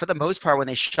did it. But for the most part, when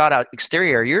they shot out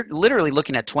exterior, you're literally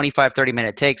looking at 25,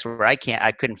 30-minute takes where I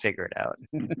couldn't figure it out.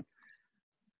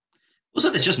 Also,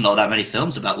 there's just not that many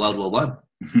films about World War One.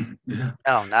 Yeah.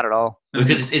 No, not at all.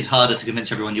 Because it's harder to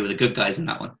convince everyone you were the good guys in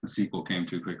that one. The sequel came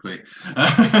too quickly.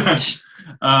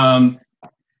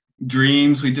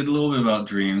 Dreams. We did a little bit about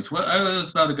dreams. Well, I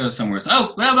was about to go somewhere else.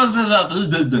 Oh,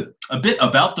 a bit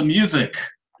about the music.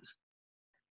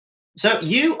 So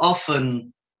you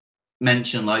often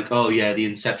mention the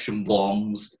Inception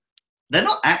bombs. They're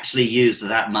not actually used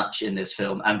that much in this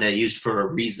film, and they're used for a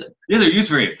reason. Yeah, they're used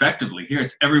very effectively. Here,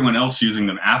 it's everyone else using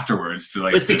them afterwards to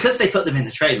It's because they put them in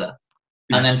the trailer,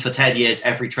 and then for 10 years,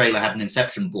 every trailer had an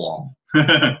Inception bomb.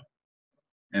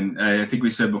 And I think we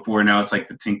said before, now it's like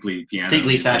the tinkly piano.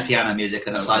 Tinkly, sad piano music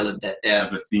and a silent bit. Yeah.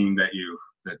 The theme that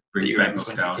brings back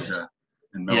nostalgia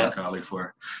and melancholy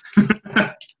for.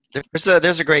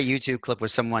 There's a great YouTube clip where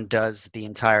someone does the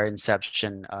entire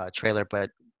Inception trailer, but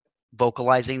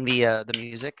vocalizing the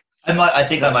music. I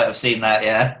think I might have seen that.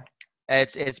 Yeah,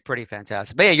 it's pretty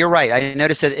fantastic. But yeah, you're right. I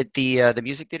noticed that the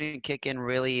music didn't kick in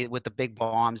really with the big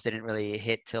bombs. Didn't really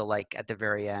hit till like at the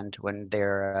very end when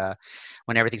they're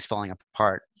when everything's falling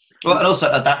apart. Well, and also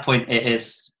at that point it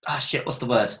is what's the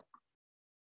word?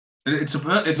 It's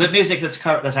the music that's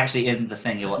actually in the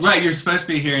thing you're watching. Right, you're supposed to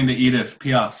be hearing the Edith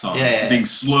Piaf song being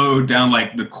slowed down,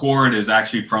 like the chord is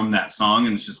actually from that song,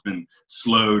 and it's just been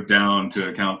slowed down to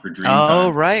account for dream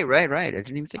time. Right. I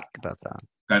didn't even think about that.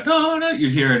 that you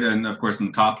hear it, and of course in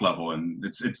the top level, and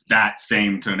it's that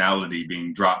same tonality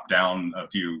being dropped down a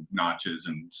few notches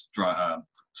and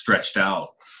stretched out.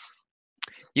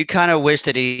 You kind of wish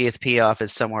that Edith Piaf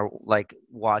is somewhere like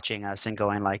watching us and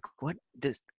going like, "What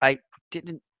this? I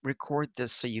didn't record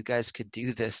this so you guys could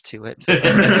do this to it."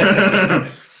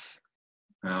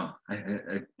 Well,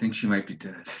 I think she might be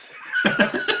dead.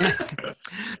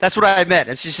 That's what I meant.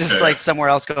 It's just like somewhere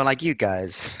else going like, "You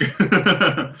guys."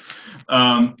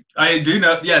 I do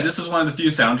know. Yeah, this is one of the few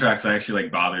soundtracks I actually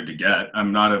like bothered to get.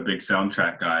 I'm not a big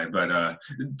soundtrack guy, but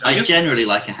I generally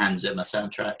like a Hans Zimmer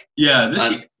soundtrack. Yeah,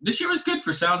 this year was good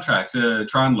for soundtracks.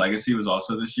 Tron Legacy was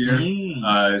also this year.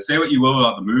 Say what you will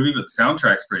about the movie, but the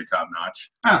soundtrack's pretty top notch.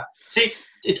 See,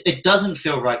 it doesn't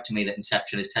feel right to me that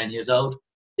Inception is 10 years old.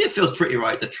 It feels pretty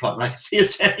right that Tron Legacy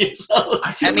is 10 years old.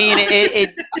 I mean,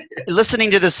 it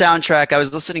listening to the soundtrack, I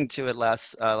was listening to it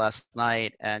last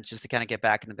night, and just to kind of get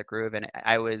back into the groove. And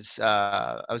I was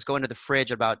going to the fridge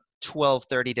about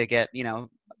 12:30 to get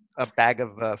a bag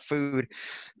of food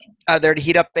there to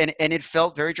heat up, and it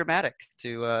felt very dramatic.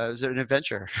 It was an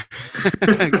adventure.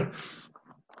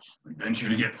 Adventure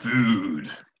to get food.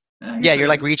 Yeah, you're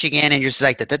like reaching in, and you're just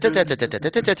like,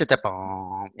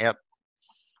 yep.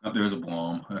 Oh, there was a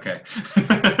blom. Okay.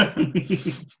 I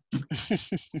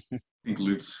think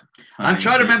Luke's. I'm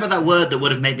trying to remember that word that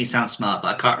would have made me sound smart,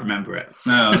 but I can't remember it.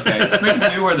 No, okay. Just make a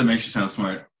new word that makes you sound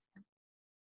smart.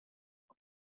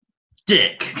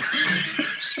 Dick.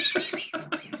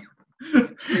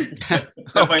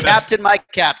 Captain, my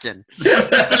captain.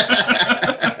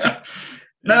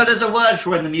 No, there's a word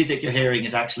for when the music you're hearing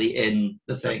is actually in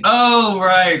the thing. Oh,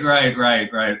 right.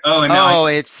 Oh, and now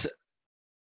it's.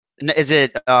 Is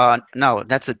it? No,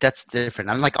 that's different.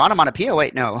 I'm like onomatopoeia.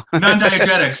 Wait, no.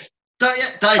 Non-diegetic.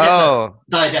 Diegetic.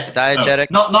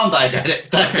 Diegetic. Not non-diegetic.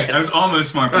 Diegetic. Okay, I was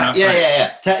almost smart. Right.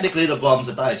 Yeah. Technically, the bombs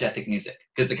are diegetic music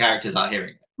because the characters are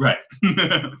hearing it. Right.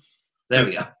 There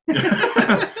we go.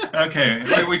 Okay,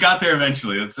 we got there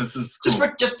eventually. It's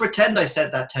cool. Just pretend I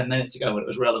said that 10 minutes ago when it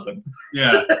was relevant.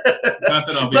 Yeah. Not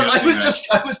that I'll be. But I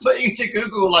was putting into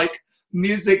Google like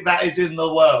music that is in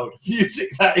the world, music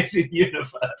that is in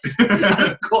universe. And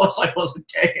of course, I wasn't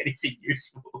getting anything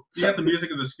useful. You got the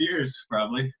music of the spheres,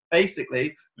 probably.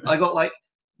 Basically, I got like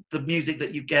the music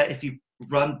that you get if you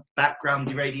run background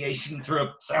irradiation through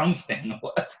a sound thing or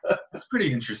whatever. That's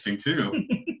pretty interesting too.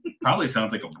 Probably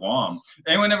sounds like a bomb.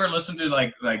 Anyone ever listen to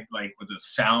like with the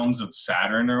sounds of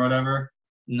Saturn or whatever?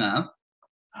 No.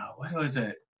 Oh, what was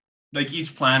it? Like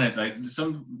each planet, like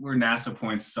where NASA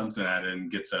points something at it and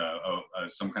gets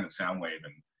some kind of sound wave,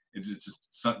 and it's just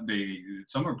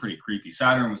some are pretty creepy.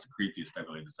 Saturn was the creepiest, I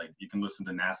believe. It's like you can listen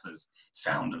to NASA's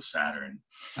sound of Saturn.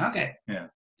 Okay. Yeah.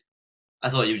 I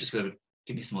thought you were just going to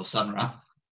give me some more Sun Ra.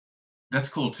 That's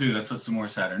cool too. That's what's some more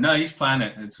Saturn. No, each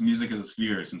planet, it's music of the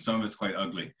spheres, and some of it's quite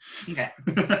ugly. Okay.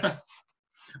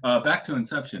 Back to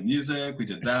Inception. Music, we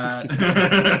did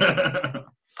that.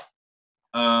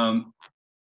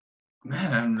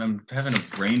 Man, I'm having a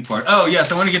brain fart. Oh,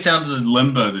 yes, I want to get down to the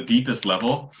limbo, the deepest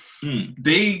level.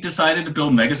 They decided to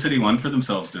build Mega City 1 for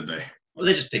themselves, did they? Well,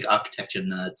 they're just big architecture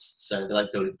nerds, so they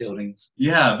like building buildings.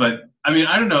 Yeah, but, I mean,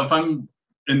 I don't know. If I'm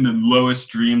in the lowest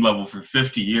dream level for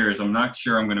 50 years, I'm not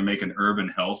sure I'm going to make an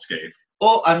urban hellscape.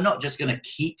 Or I'm not just going to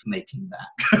keep making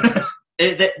that.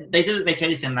 They didn't make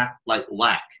anything that, like,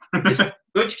 whack.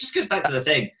 Which just goes back to the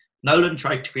thing. Nolan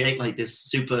tried to create like this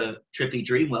super trippy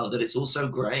dream world, and it's all so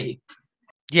grey.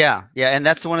 Yeah, and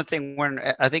that's the one thing when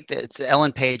I think that it's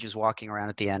Ellen Page is walking around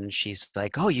at the end, and she's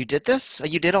like, "Oh, you did this? Oh,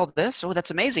 you did all this? Oh,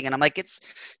 that's amazing!" And I'm like,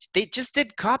 they just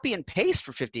did copy and paste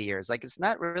for 50 years. Like, it's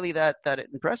not really that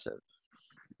impressive.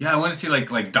 Yeah, I want to see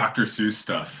like Dr. Seuss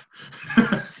stuff.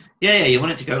 Yeah, you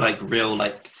want it to go like real,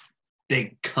 like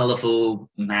big, colorful,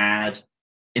 mad,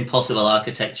 impossible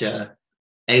architecture,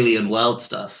 alien world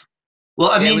stuff. Well,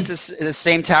 I mean, it was the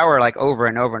same tower like over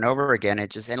and over and over again.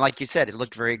 And like you said, it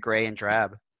looked very gray and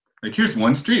drab. Like here's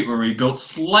one street where we built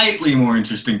slightly more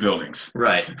interesting buildings.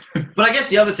 Right. But I guess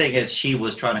the other thing is she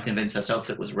was trying to convince herself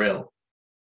it was real.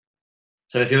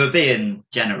 So if you were being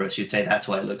generous, you'd say that's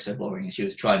why it looks so boring, and she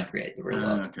was trying to create the real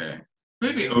world. Okay.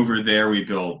 Maybe over there we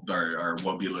built our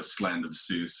wobulous land of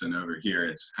Seuss, and over here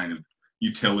it's kind of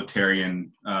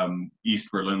utilitarian East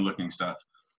Berlin looking stuff.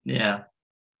 Yeah.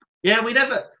 Yeah, we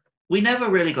never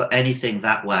really got anything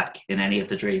that whack in any of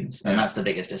the dreams, and that's the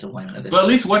biggest disappointment of this. Well, at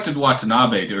least what did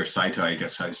Watanabe do, or Saito, I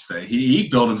guess I should say. He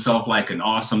built himself like an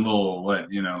awesome little,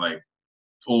 like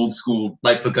old school,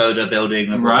 like pagoda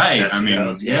building. Right. I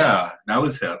mean, yeah, that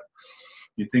was hip.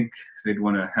 You'd think they'd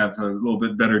want to have a little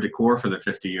bit better decor for the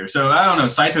 50 years. So I don't know.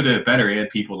 Saito did it better. He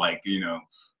had people like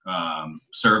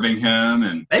serving him,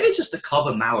 and maybe it's just the Cobb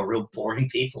and Mao are real boring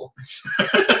people.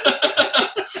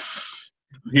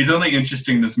 he's only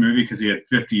interesting in this movie because he had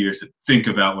 50 years to think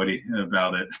about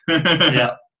about it.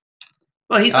 Yeah.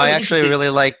 Well, I actually really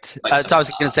liked. I was going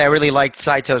to say I really liked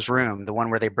Saito's room, the one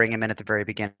where they bring him in at the very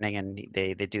beginning, and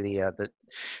they do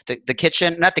the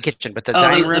kitchen, not the kitchen, but the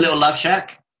dining room, the little love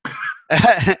shack.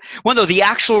 Well, no, the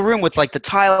actual room with like the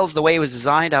tiles, the way it was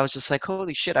designed, I was just like,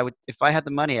 holy shit! I would, if I had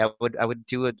the money, I would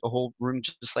do a whole room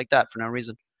just like that for no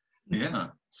reason. Yeah.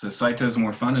 So Saito's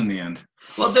more fun in the end.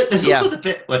 Well, there's also the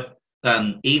bit where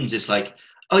Eames is like,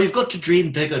 "Oh, you've got to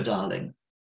dream bigger, darling,"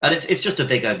 and it's just a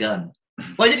bigger gun.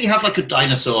 Why didn't he have like a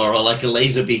dinosaur or like a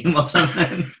laser beam or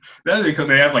something? That's because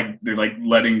they're like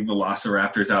letting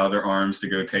velociraptors out of their arms to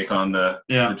go take on the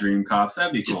dream cops.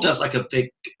 That'd be cool. Just does like a big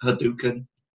Hadouken.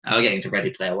 We're getting to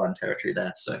Ready Player One territory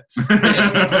there. So.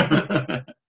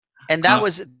 And that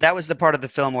was the part of the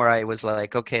film where I was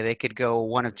like, okay, they could go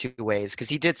one of two ways, because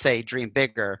he did say dream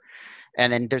bigger,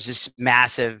 and then there's this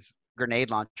massive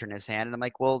grenade launcher in his hand, and I'm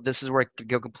like, well, this is where it could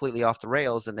go completely off the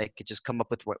rails, and they could just come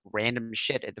up with random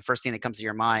shit. The first thing that comes to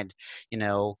your mind,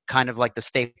 kind of like the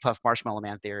Stay Puft Marshmallow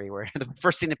Man theory, where the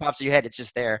first thing that pops in your head, it's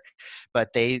just there. But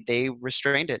they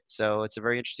restrained it, so it's a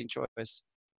very interesting choice.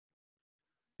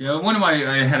 Yeah,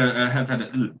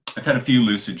 I've had a few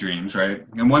lucid dreams, right?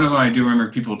 And one of them I do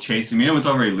remember people chasing me. It was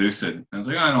all very lucid. I was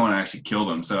like, I don't want to actually kill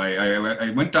them, so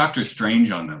I went Doctor Strange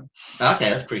on them.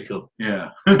 Okay, that's pretty cool. Yeah,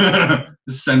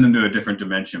 just send them to a different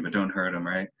dimension, but don't hurt them,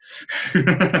 right?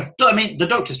 No, I mean, the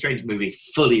Doctor Strange movie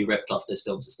fully ripped off this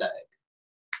film's aesthetic.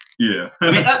 Yeah.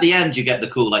 I mean, at the end you get the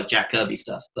cool like Jack Kirby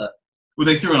stuff, but well,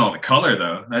 they threw in all the color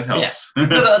though. That helps. Yeah.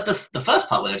 No, but the first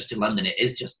part where they're just in London, it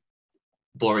is just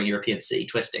boring European city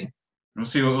twisting. We'll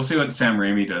see what Sam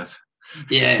Raimi does.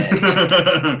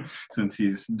 Yeah. Since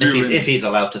he's if he's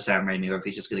allowed to Sam Raimi, or if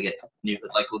he's just going to get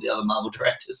neutered like all the other Marvel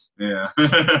directors. Yeah.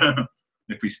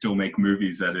 If we still make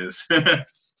movies, that is.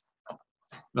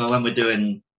 Well, when we're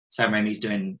doing Sam Raimi's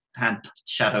doing hand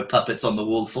shadow puppets on the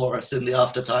wall for us in the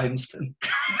after times, then.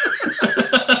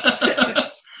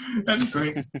 That's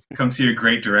great. Come see a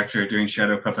great director doing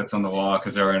shadow puppets on the wall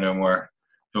because there are no more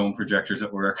film projectors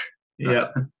at work. Yeah.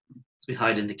 So we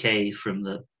hide in the cave from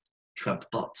the Trump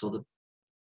bots or the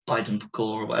Biden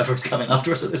core or whatever is coming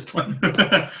after us at this point.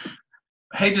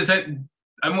 Hey, does that?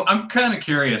 I'm kind of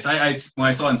curious. When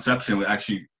I saw Inception, it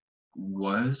actually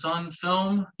was on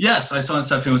film. Yes, I saw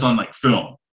Inception was on like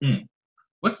film. Mm.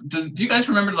 Do you guys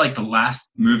remember like the last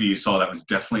movie you saw that was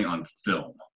definitely on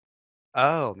film?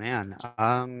 Oh man,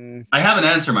 I have an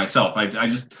answer myself. I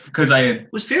just because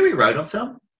was Fury Road on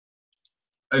film.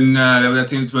 And I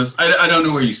think it was. I don't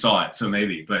know where you saw it, so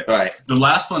maybe. But right. The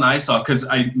last one I saw, because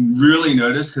I really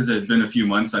noticed, because it had been a few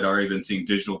months, I'd already been seeing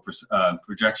digital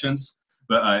projections.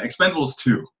 But Expendables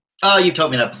 2. Oh, you've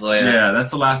told me that before. Yeah,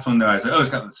 that's the last one that I was like, oh, it's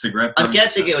got the cigarette. I'm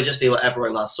guessing it would just be whatever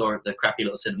I last saw at the crappy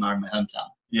little cinema in my hometown.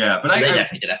 Yeah, but they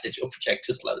definitely did have digital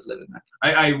projectors while I was living there.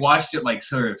 I watched it like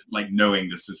sort of like knowing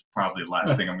this is probably the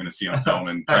last thing I'm going to see on film,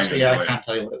 and actually, I can't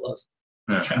tell you what it was.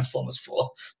 Yeah. Transformers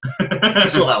 4. I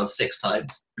saw that one 6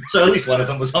 times, so at least one of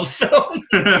them was on film.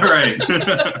 Right.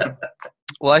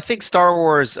 Well, I think Star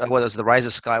Wars, what was The Rise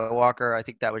of Skywalker? I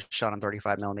think that was shot on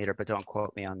 35mm, but don't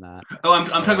quote me on that. Oh, I'm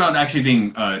talking about actually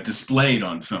being displayed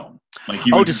on film. Like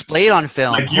displayed on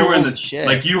film. Like you were in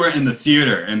the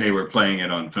theater and they were playing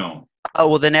it on film. Oh,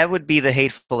 well, then that would be the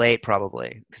Hateful Eight,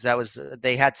 probably, because that was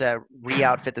they had to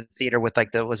re-outfit the theater with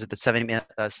like the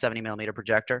 70mm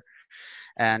projector.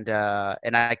 And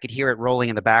I could hear it rolling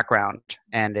in the background,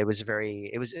 and it was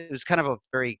kind of a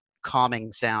very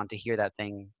calming sound to hear that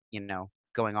thing,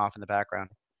 going off in the background.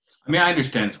 I mean, I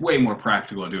understand it's way more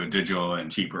practical to do it digital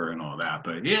and cheaper and all that,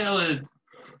 but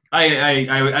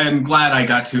I'm glad I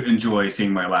got to enjoy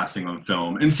seeing my last thing on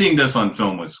film, and seeing this on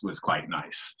film was quite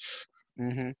nice.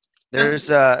 Mm-hmm. There's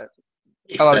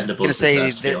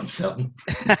Expendables on film.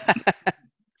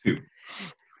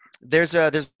 There's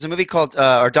a movie called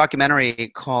or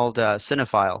documentary called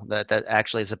Cinephile that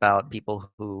actually is about people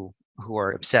who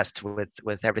are obsessed with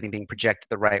everything being projected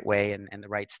the right way and the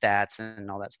right stats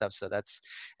and all that stuff. So that's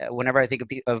whenever I think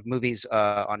of movies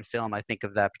on film, I think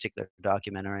of that particular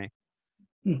documentary.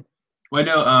 Well, I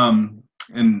know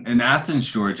in Athens,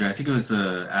 Georgia, I think it was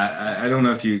I don't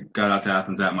know if you got out to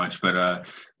Athens that much, but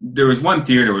there was one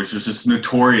theater which was just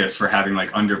notorious for having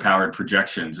like underpowered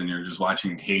projections, and you're just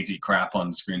watching hazy crap on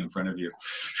the screen in front of you.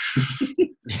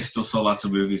 I still saw lots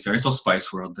of movies there. I saw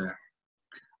Spice World there.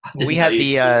 We had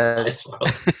the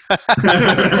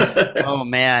oh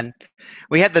man,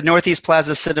 we had the Northeast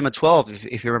Plaza Cinema 12,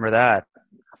 if you remember that,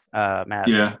 Matt.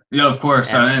 Yeah, of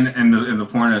course, and in the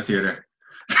porno theater.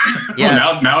 Yes.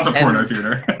 Oh, now it's a porno And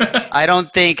theater. I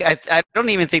don't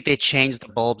even think they changed the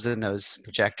bulbs in those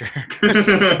projectors.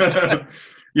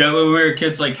 Yeah, when we were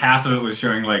kids, like half of it was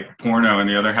showing like porno, and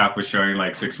the other half was showing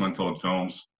like 6-month-old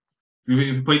films.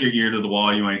 If you put your ear to the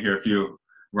wall, you might hear a few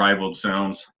ribald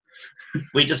sounds.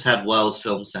 We just had Wells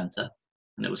Film Centre,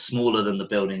 and it was smaller than the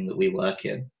building that we work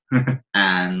in.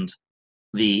 And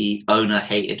the owner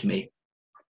hated me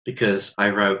because I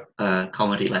wrote a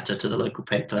comedy letter to the local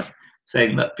paper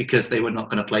saying that because they were not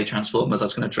going to play Transformers, I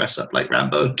was going to dress up like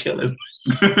Rambo and kill him.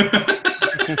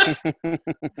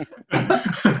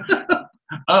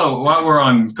 Oh, while we're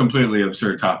on completely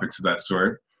absurd topics of that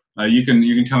sort, you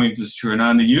can tell me if this is true or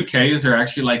not. In the UK, is there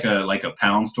actually like a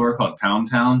pound store called Pound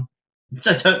Town?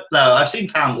 I don't know. I've seen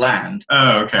Poundland.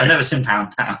 Oh, okay. I've never seen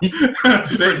Pound Town.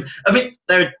 I mean,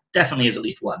 there definitely is at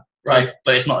least one, right?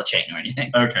 But it's not a chain or anything.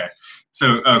 Okay.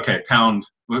 So, Pound.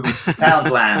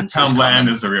 Poundland. Poundland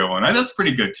is the real one. That's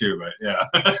pretty good too, but yeah.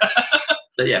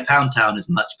 But yeah, Pound Town is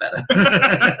much better.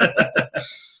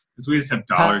 Because we just have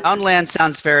dollars. Poundland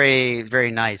sounds very, very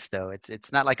nice, though.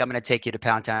 It's not like I'm going to take you to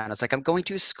Pound Town. It's like I'm going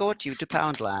to escort you to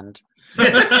Poundland.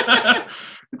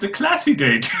 It's a classy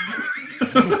date.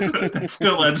 It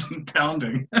still ends in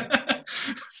pounding. I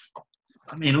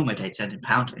mean, all my dates end in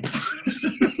pounding.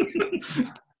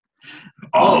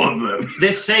 All of them.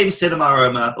 This same cinema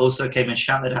owner also came and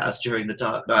shouted at us during the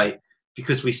dark night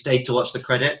because we stayed to watch the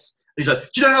credits. He's like,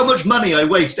 do you know how much money I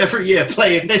waste every year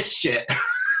playing this shit?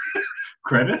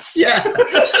 Credits? Yeah.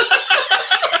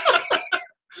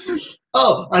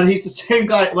 Oh, and he's the same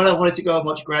guy. When I wanted to go and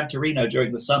watch Gran Torino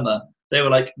during the summer, they were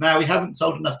like, no, we haven't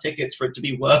sold enough tickets for it to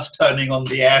be worth turning on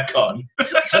the aircon.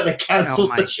 So they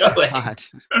cancelled the showing.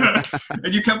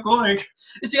 And you kept going.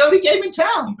 It's the only game in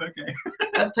town. Okay.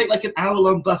 I had to take like an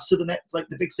hour-long bus to the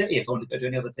big city if I wanted to go to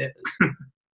any other theatres.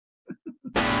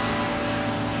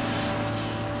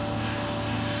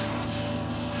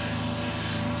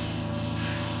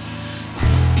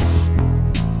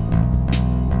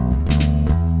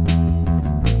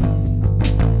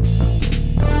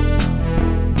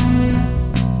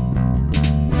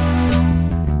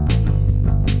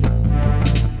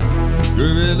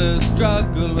 Guerrillas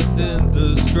struggle within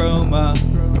the stroma.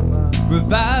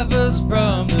 Revive us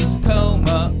from this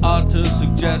coma.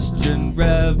 Auto-suggestion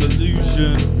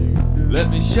revolution. Let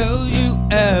me show you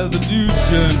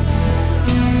evolution.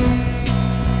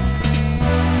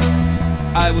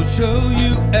 I will show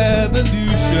you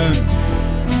evolution.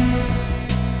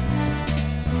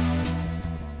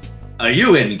 Are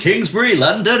you in Kingsbury,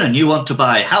 London, and you want to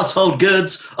buy household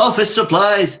goods, office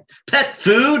supplies, pet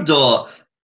food, or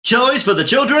toys for the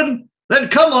children? Then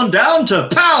come on down to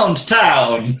Pound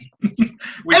Town.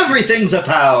 Everything's a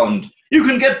pound. You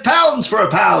can get pounds for a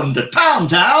pound at Pound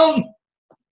Town.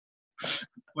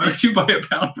 Why would you buy a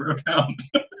pound for a pound?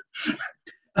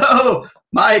 Oh,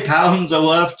 my pounds are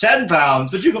worth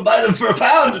 £10, but you can buy them for a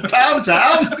pound at Pound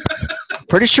Town.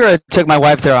 Pretty sure I took my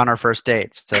wife there on our first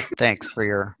date, so thanks for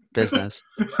your business.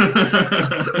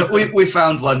 we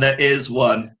found one. There is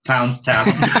one Pound Town.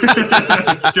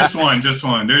 Just one.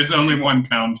 There's only one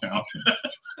Pound Town.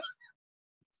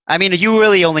 I mean, you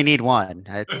really only need one.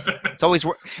 It's always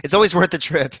worth the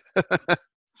trip.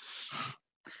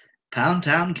 Pound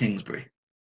Town, Kingsbury.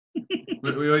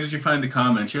 Where did you find the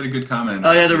comments? You had a good comment.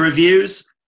 Oh yeah, the reviews.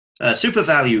 Super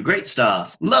value, great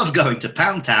staff. Love going to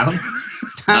Pound Town.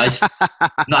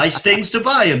 Nice things to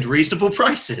buy and reasonable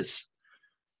prices.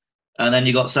 And then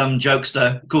you got some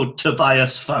jokester called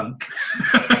Tobias Funk.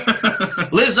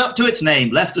 Lives up to its name.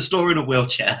 Left the store in a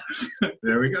wheelchair.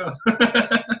 There we go.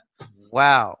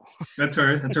 Wow. That's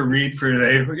our read for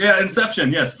today. Yeah,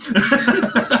 Inception. Yes.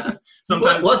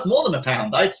 Sometimes Worth more than a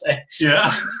pound, I'd say.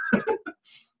 Yeah.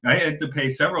 I had to pay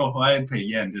several. I had to pay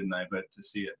yen, didn't I? But to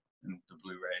see it in the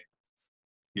Blu-ray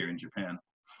here in Japan.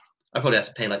 I probably had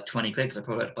to pay like 20 quid because I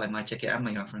probably had to buy my ticket and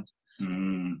my girlfriend's.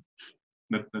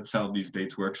 That's how these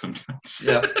dates work sometimes.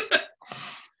 Yeah.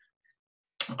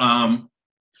 I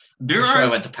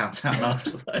went to Pound Town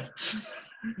after that.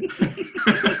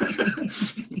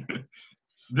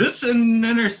 This and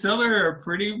Interstellar are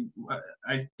pretty.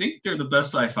 I think they're the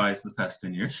best sci-fis of the past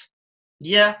 10 years.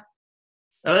 Yeah.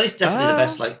 Well, it's definitely the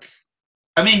best,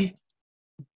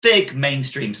 big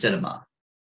mainstream cinema.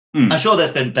 I'm sure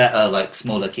there's been better,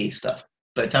 smaller key stuff.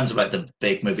 But in terms of, the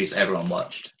big movies that everyone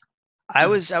watched. I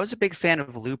was a big fan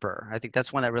of Looper. I think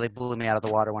that's one that really blew me out of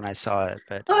the water when I saw it.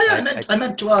 But I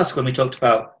meant to ask when we talked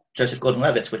about Joseph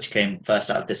Gordon-Levitt, which came first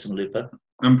out of this and Looper.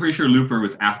 I'm pretty sure Looper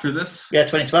was after this. Yeah,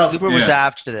 2012. Looper was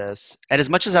after this. And as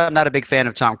much as I'm not a big fan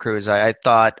of Tom Cruise, I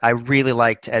thought I really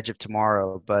liked Edge of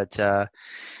Tomorrow. But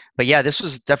But yeah, this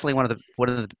was definitely one of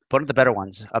the better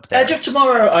ones up there. Edge of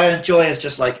Tomorrow I enjoy as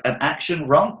just like an action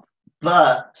romp,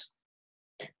 but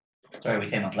sorry, we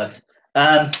came unplugged.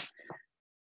 It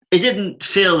didn't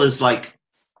feel as like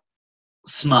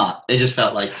smart. It just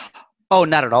felt like Oh,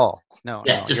 not at all. No,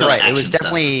 Yeah, no, just you're like right. It was action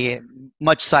stuff. definitely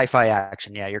much sci-fi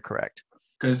action. Yeah, you're correct.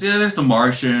 Because there's The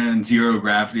Martian, Zero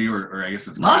Gravity, or I guess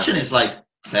it's Martian Gravity. is like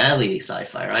fairly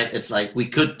sci-fi, right? It's like we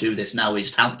could do this now. We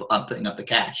just haven't putting up the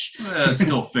cash. It's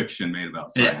still fiction made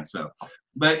about Yeah. science. So,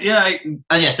 but yeah, And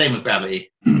yeah, same with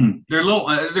Gravity. they're a little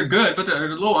they're good, but they're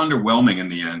a little underwhelming in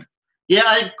the end. Yeah,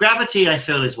 Gravity I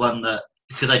feel is one that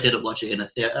because I didn't watch it in a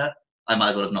theater, I might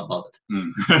as well have not bothered.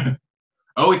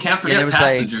 Oh, we can't forget there was,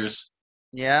 Passengers.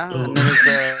 Yeah, Ooh. and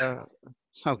there was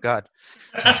oh god.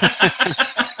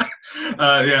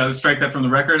 Yeah, let's strike that from the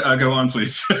record. Go on,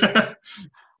 please.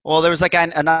 Well, there was like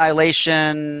an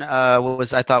Annihilation.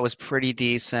 I thought was pretty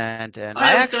decent, and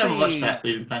I still haven't watched that.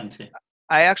 We've been planning to.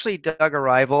 I actually dug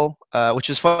Arrival,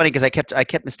 which is funny because I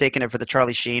kept mistaking it for the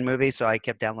Charlie Sheen movie, so I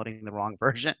kept downloading the wrong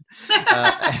version.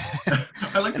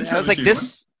 I like the And I was like, Charlie Sheen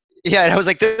this. Yeah, and I was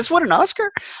like, this won an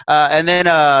Oscar, and then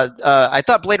I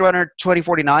thought Blade Runner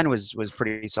 2049 was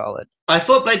pretty solid. I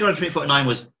thought Blade Runner 2049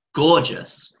 was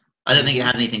gorgeous. I don't think it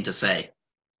had anything to say.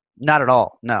 Not at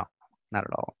all. No, not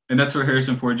at all. And that's where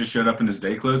Harrison Ford just showed up in his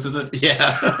day clothes, is it?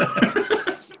 Yeah.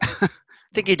 I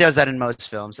think he does that in most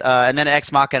films. And then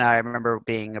Ex Machina, I remember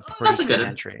being a That's pretty a good good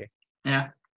entry. Yeah.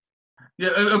 Yeah,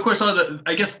 of course.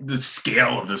 I guess the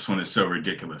scale of this one is so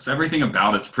ridiculous. Everything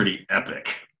about it's pretty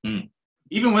epic. Mm.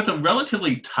 Even with a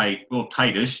relatively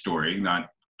tight-ish story, not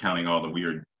counting all the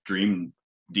weird dream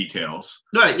details.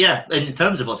 Right, yeah. In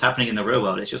terms of what's happening in the real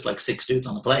world, it's just like 6 dudes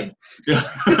on a plane. Yeah.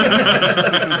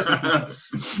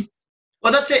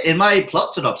 Well, that's it. In my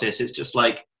plot synopsis, it's just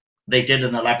like they did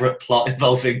an elaborate plot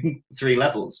involving 3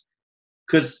 levels.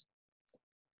 Because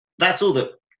that's all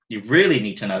that you really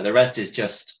need to know. The rest is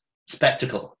just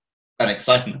spectacle and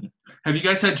excitement. Have you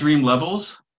guys had dream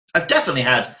levels? I've definitely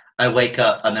had I wake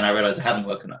up and then I realize I haven't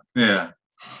woken up. Yeah.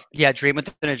 Yeah, dream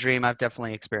within a dream. I've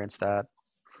definitely experienced that.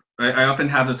 I often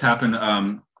have this happen when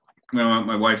I'm at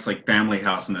my wife's like family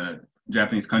house in the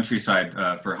Japanese countryside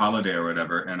for holiday or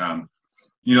whatever. And,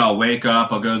 I'll wake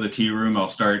up, I'll go to the tea room, I'll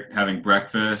start having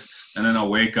breakfast. And then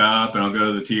I'll wake up and I'll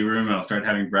go to the tea room and I'll start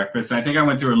having breakfast. And I think I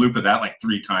went through a loop of that like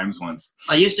 3 times once.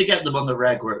 I used to get them on the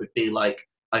reg where it would be like,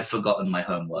 I've forgotten my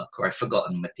homework or I've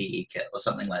forgotten my PE kit or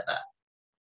something like that.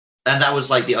 And that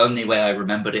was like the only way I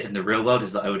remembered it in the real world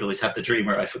is that I would always have the dream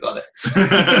where I forgot it.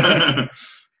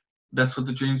 That's what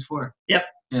the dream's for. Yep.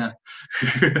 Yeah.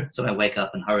 So I wake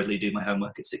up and hurriedly do my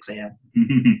homework at 6 a.m.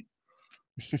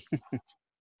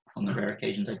 On the rare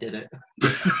occasions I did it.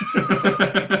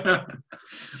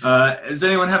 Does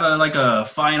anyone have a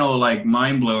final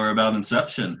mind blower about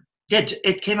Inception? Yeah,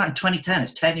 it came out in 2010.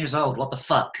 It's 10 years old. What the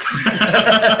fuck?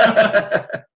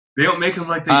 They don't make them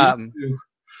like they used to.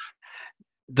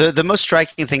 The most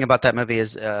striking thing about that movie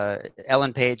is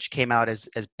Ellen Page came out as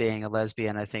being a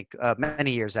lesbian, I think,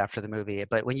 many years after the movie.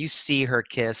 But when you see her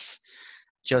kiss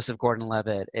Joseph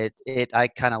Gordon-Levitt, I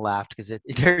kind of laughed because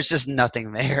there's just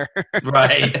nothing there.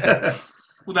 Right.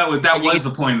 Well, that was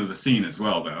the point of the scene as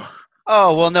well, though.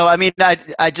 Oh, well, no, I mean,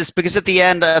 I just, because at the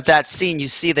end of that scene, you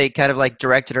see they kind of like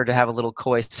directed her to have a little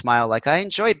coy smile, like, I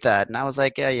enjoyed that. And I was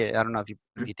like, yeah, I don't know if you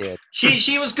did.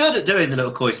 She was good at doing the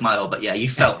little coy smile, but yeah, you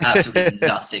felt absolutely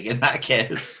nothing in that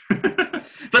kiss. But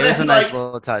It was then, a nice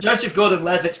little touch. Joseph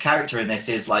Gordon-Levitt's character in this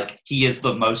is like, he is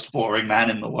the most boring man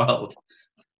in the world.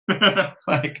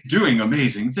 Like, doing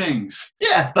amazing things.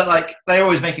 yeah, but like, they're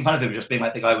always making fun of him just being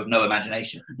like the guy with no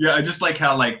imagination. Yeah, I just like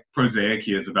how prosaic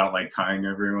he is about tying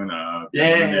everyone up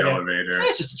in the elevator. Yeah,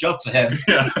 it's just a job for him.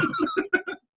 Yeah.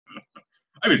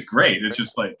 I mean, it's great. It's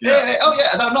just like, Yeah. Oh yeah,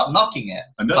 and I'm not knocking it.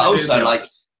 Another But also, day in the like,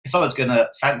 office. if I was gonna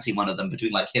fancy one of them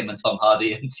between like him and Tom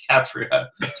Hardy and DiCaprio,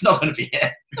 it's not gonna be him.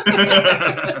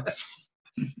 It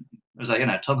was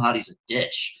like, Tom Hardy's a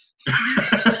dish.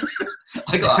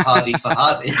 I got a Hardy for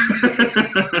Hardy.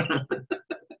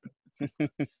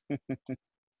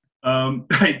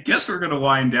 I guess we're going to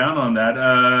wind down on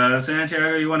that.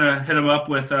 Santiago, you want to hit them up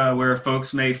with where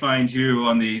folks may find you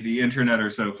on the internet or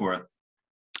so forth?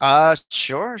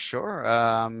 Sure.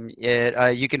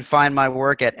 You can find my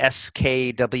work at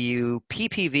skwppv.com.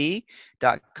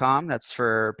 That's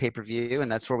for pay-per-view,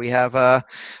 and that's where we have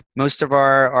most of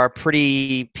our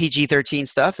pretty PG-13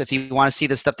 stuff. If you want to see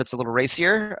the stuff that's a little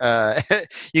racier,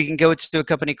 you can go to a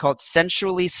company called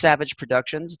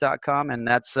sensuallysavageproductions.com, and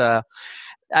that's I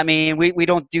mean, we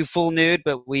don't do full nude,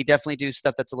 but we definitely do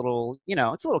stuff that's a little,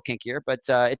 it's a little kinkier, but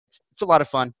it's a lot of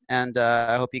fun, and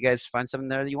I hope you guys find something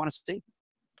there that you want to see.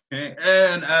 Okay.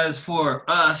 And as for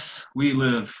us, we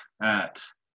live at.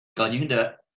 Go on, you can do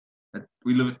it.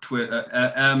 We live at Twitter.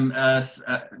 MLSFS.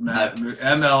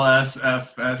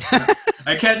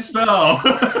 I can't spell.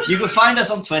 You can find us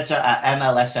on Twitter at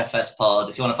MLSFSPod.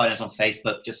 If you want to find us on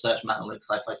Facebook, just search Matt and Luke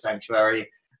Sci-Fi Sanctuary.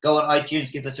 Go on iTunes,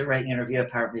 give us a rating and review.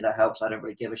 Apparently that helps. I don't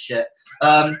really give a shit.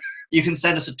 You can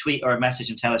send us a tweet or a message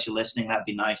and tell us you're listening. That'd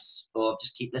be nice. Or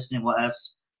just keep listening,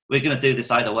 whatevs. We're going to do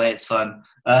this either way. It's fun.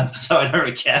 So I don't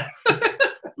really care.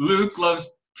 Luke loves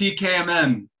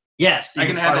PKMN. Yes. I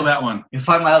can handle that one. You can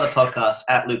find my other podcast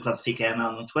at Luke Loves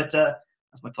PKMN on Twitter.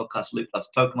 That's my podcast, Luke Loves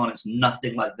Pokemon. It's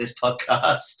nothing like this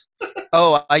podcast.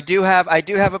 Oh, I do have a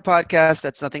podcast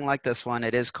that's nothing like this one.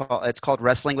 It's called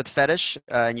Wrestling with Fetish,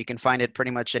 and you can find it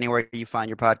pretty much anywhere you find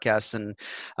your podcasts. And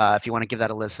if you want to give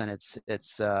that a listen,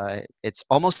 it's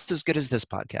almost as good as this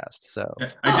podcast. So yeah,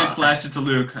 I did flash it to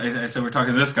Luke. I said we're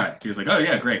talking to this guy. He was like, "Oh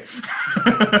yeah, great."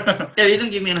 Yeah, you didn't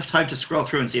give me enough time to scroll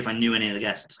through and see if I knew any of the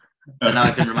guests. But now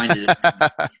I've been reminded.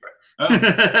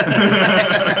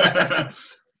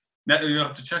 Now you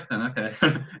have to check then. Okay.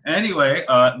 Anyway,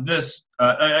 this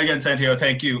again, Santiago,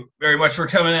 thank you very much for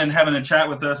coming in and having a chat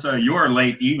with us. Your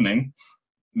late evening,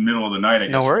 middle of the night, I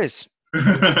guess. No worries.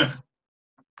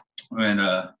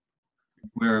 And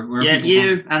where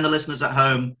you and the listeners at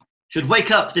home should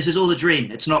wake up. This is all a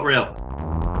dream. It's not real.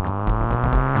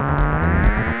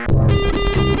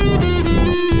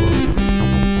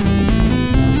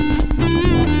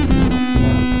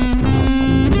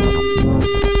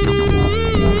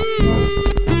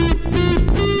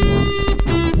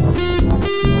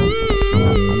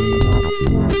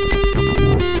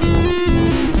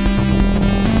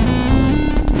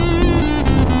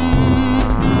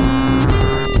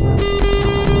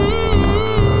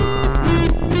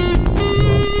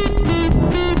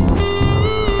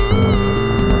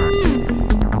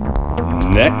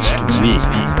 Next week,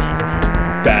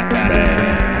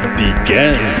 Batman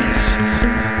Begins.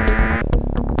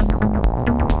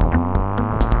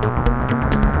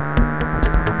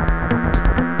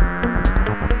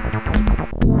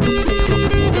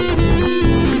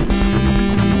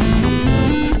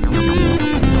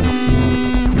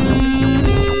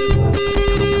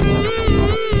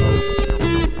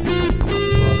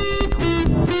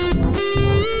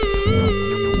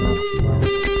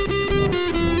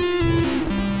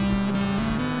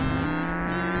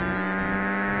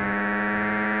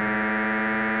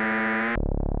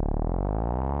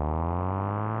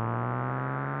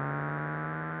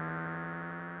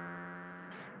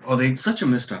 Oh, they such a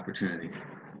missed opportunity.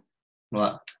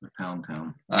 What? The Pound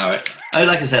Town. All right.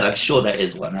 Like I said, I'm sure there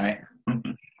is one, right?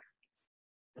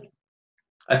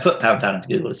 I put Pound Town into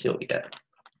Google to see what we get.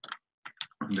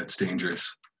 That's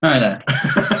dangerous. I know.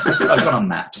 I've gone on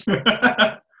maps.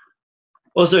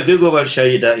 Also, Google won't show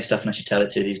you dirty stuff unless you tell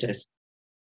it to these days.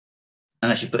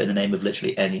 Unless you put in the name of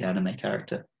literally any anime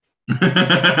character. You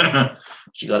got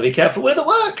to be careful with the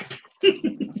work.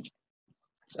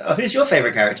 Oh, who's your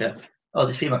favorite character? Oh,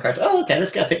 this female character. Oh, okay,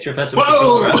 let's get a picture of her.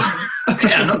 Whoa!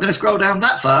 Okay, I'm not going to scroll down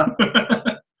that far.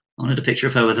 I wanted a picture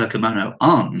of her with her kimono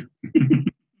on. Is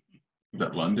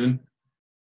that London?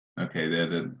 Okay,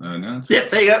 no. Yep,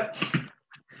 there you go.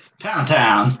 Pound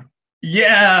Town.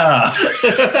 Yeah!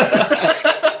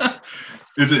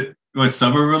 Is it what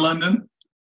suburb of London?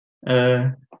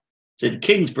 It's in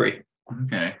Kingsbury.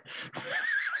 Okay.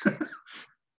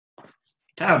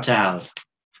 Pound Town.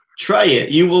 Try it.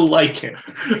 You will like it.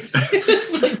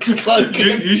 It's like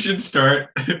slogan. You should start.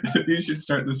 You should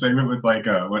start the segment with like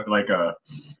a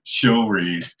show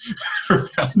read for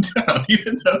Pound Town,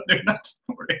 even though they're not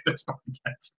supporting this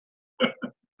podcast.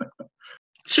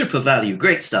 Super value,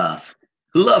 great staff.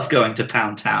 Love going to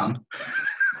Pound Town.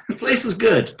 The place was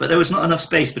good, but there was not enough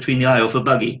space between the aisle for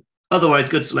buggy. Otherwise,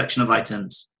 good selection of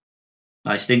items.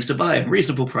 Nice things to buy,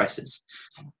 reasonable prices.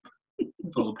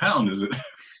 It's all a pound, is it?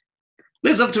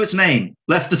 Lives up to its name.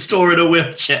 Left the store in a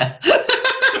wheelchair.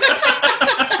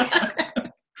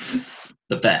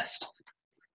 The best.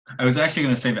 I was actually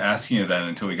going to save asking you that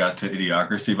until we got to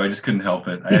Idiocracy, but I just couldn't help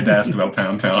it. I had to ask about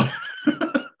Pound Town.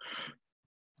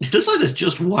 It looks like there's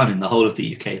just one in the whole of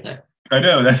the UK, though. I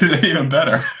know, that's even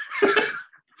better.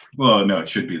 Well, no, it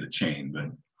should be the chain,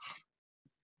 but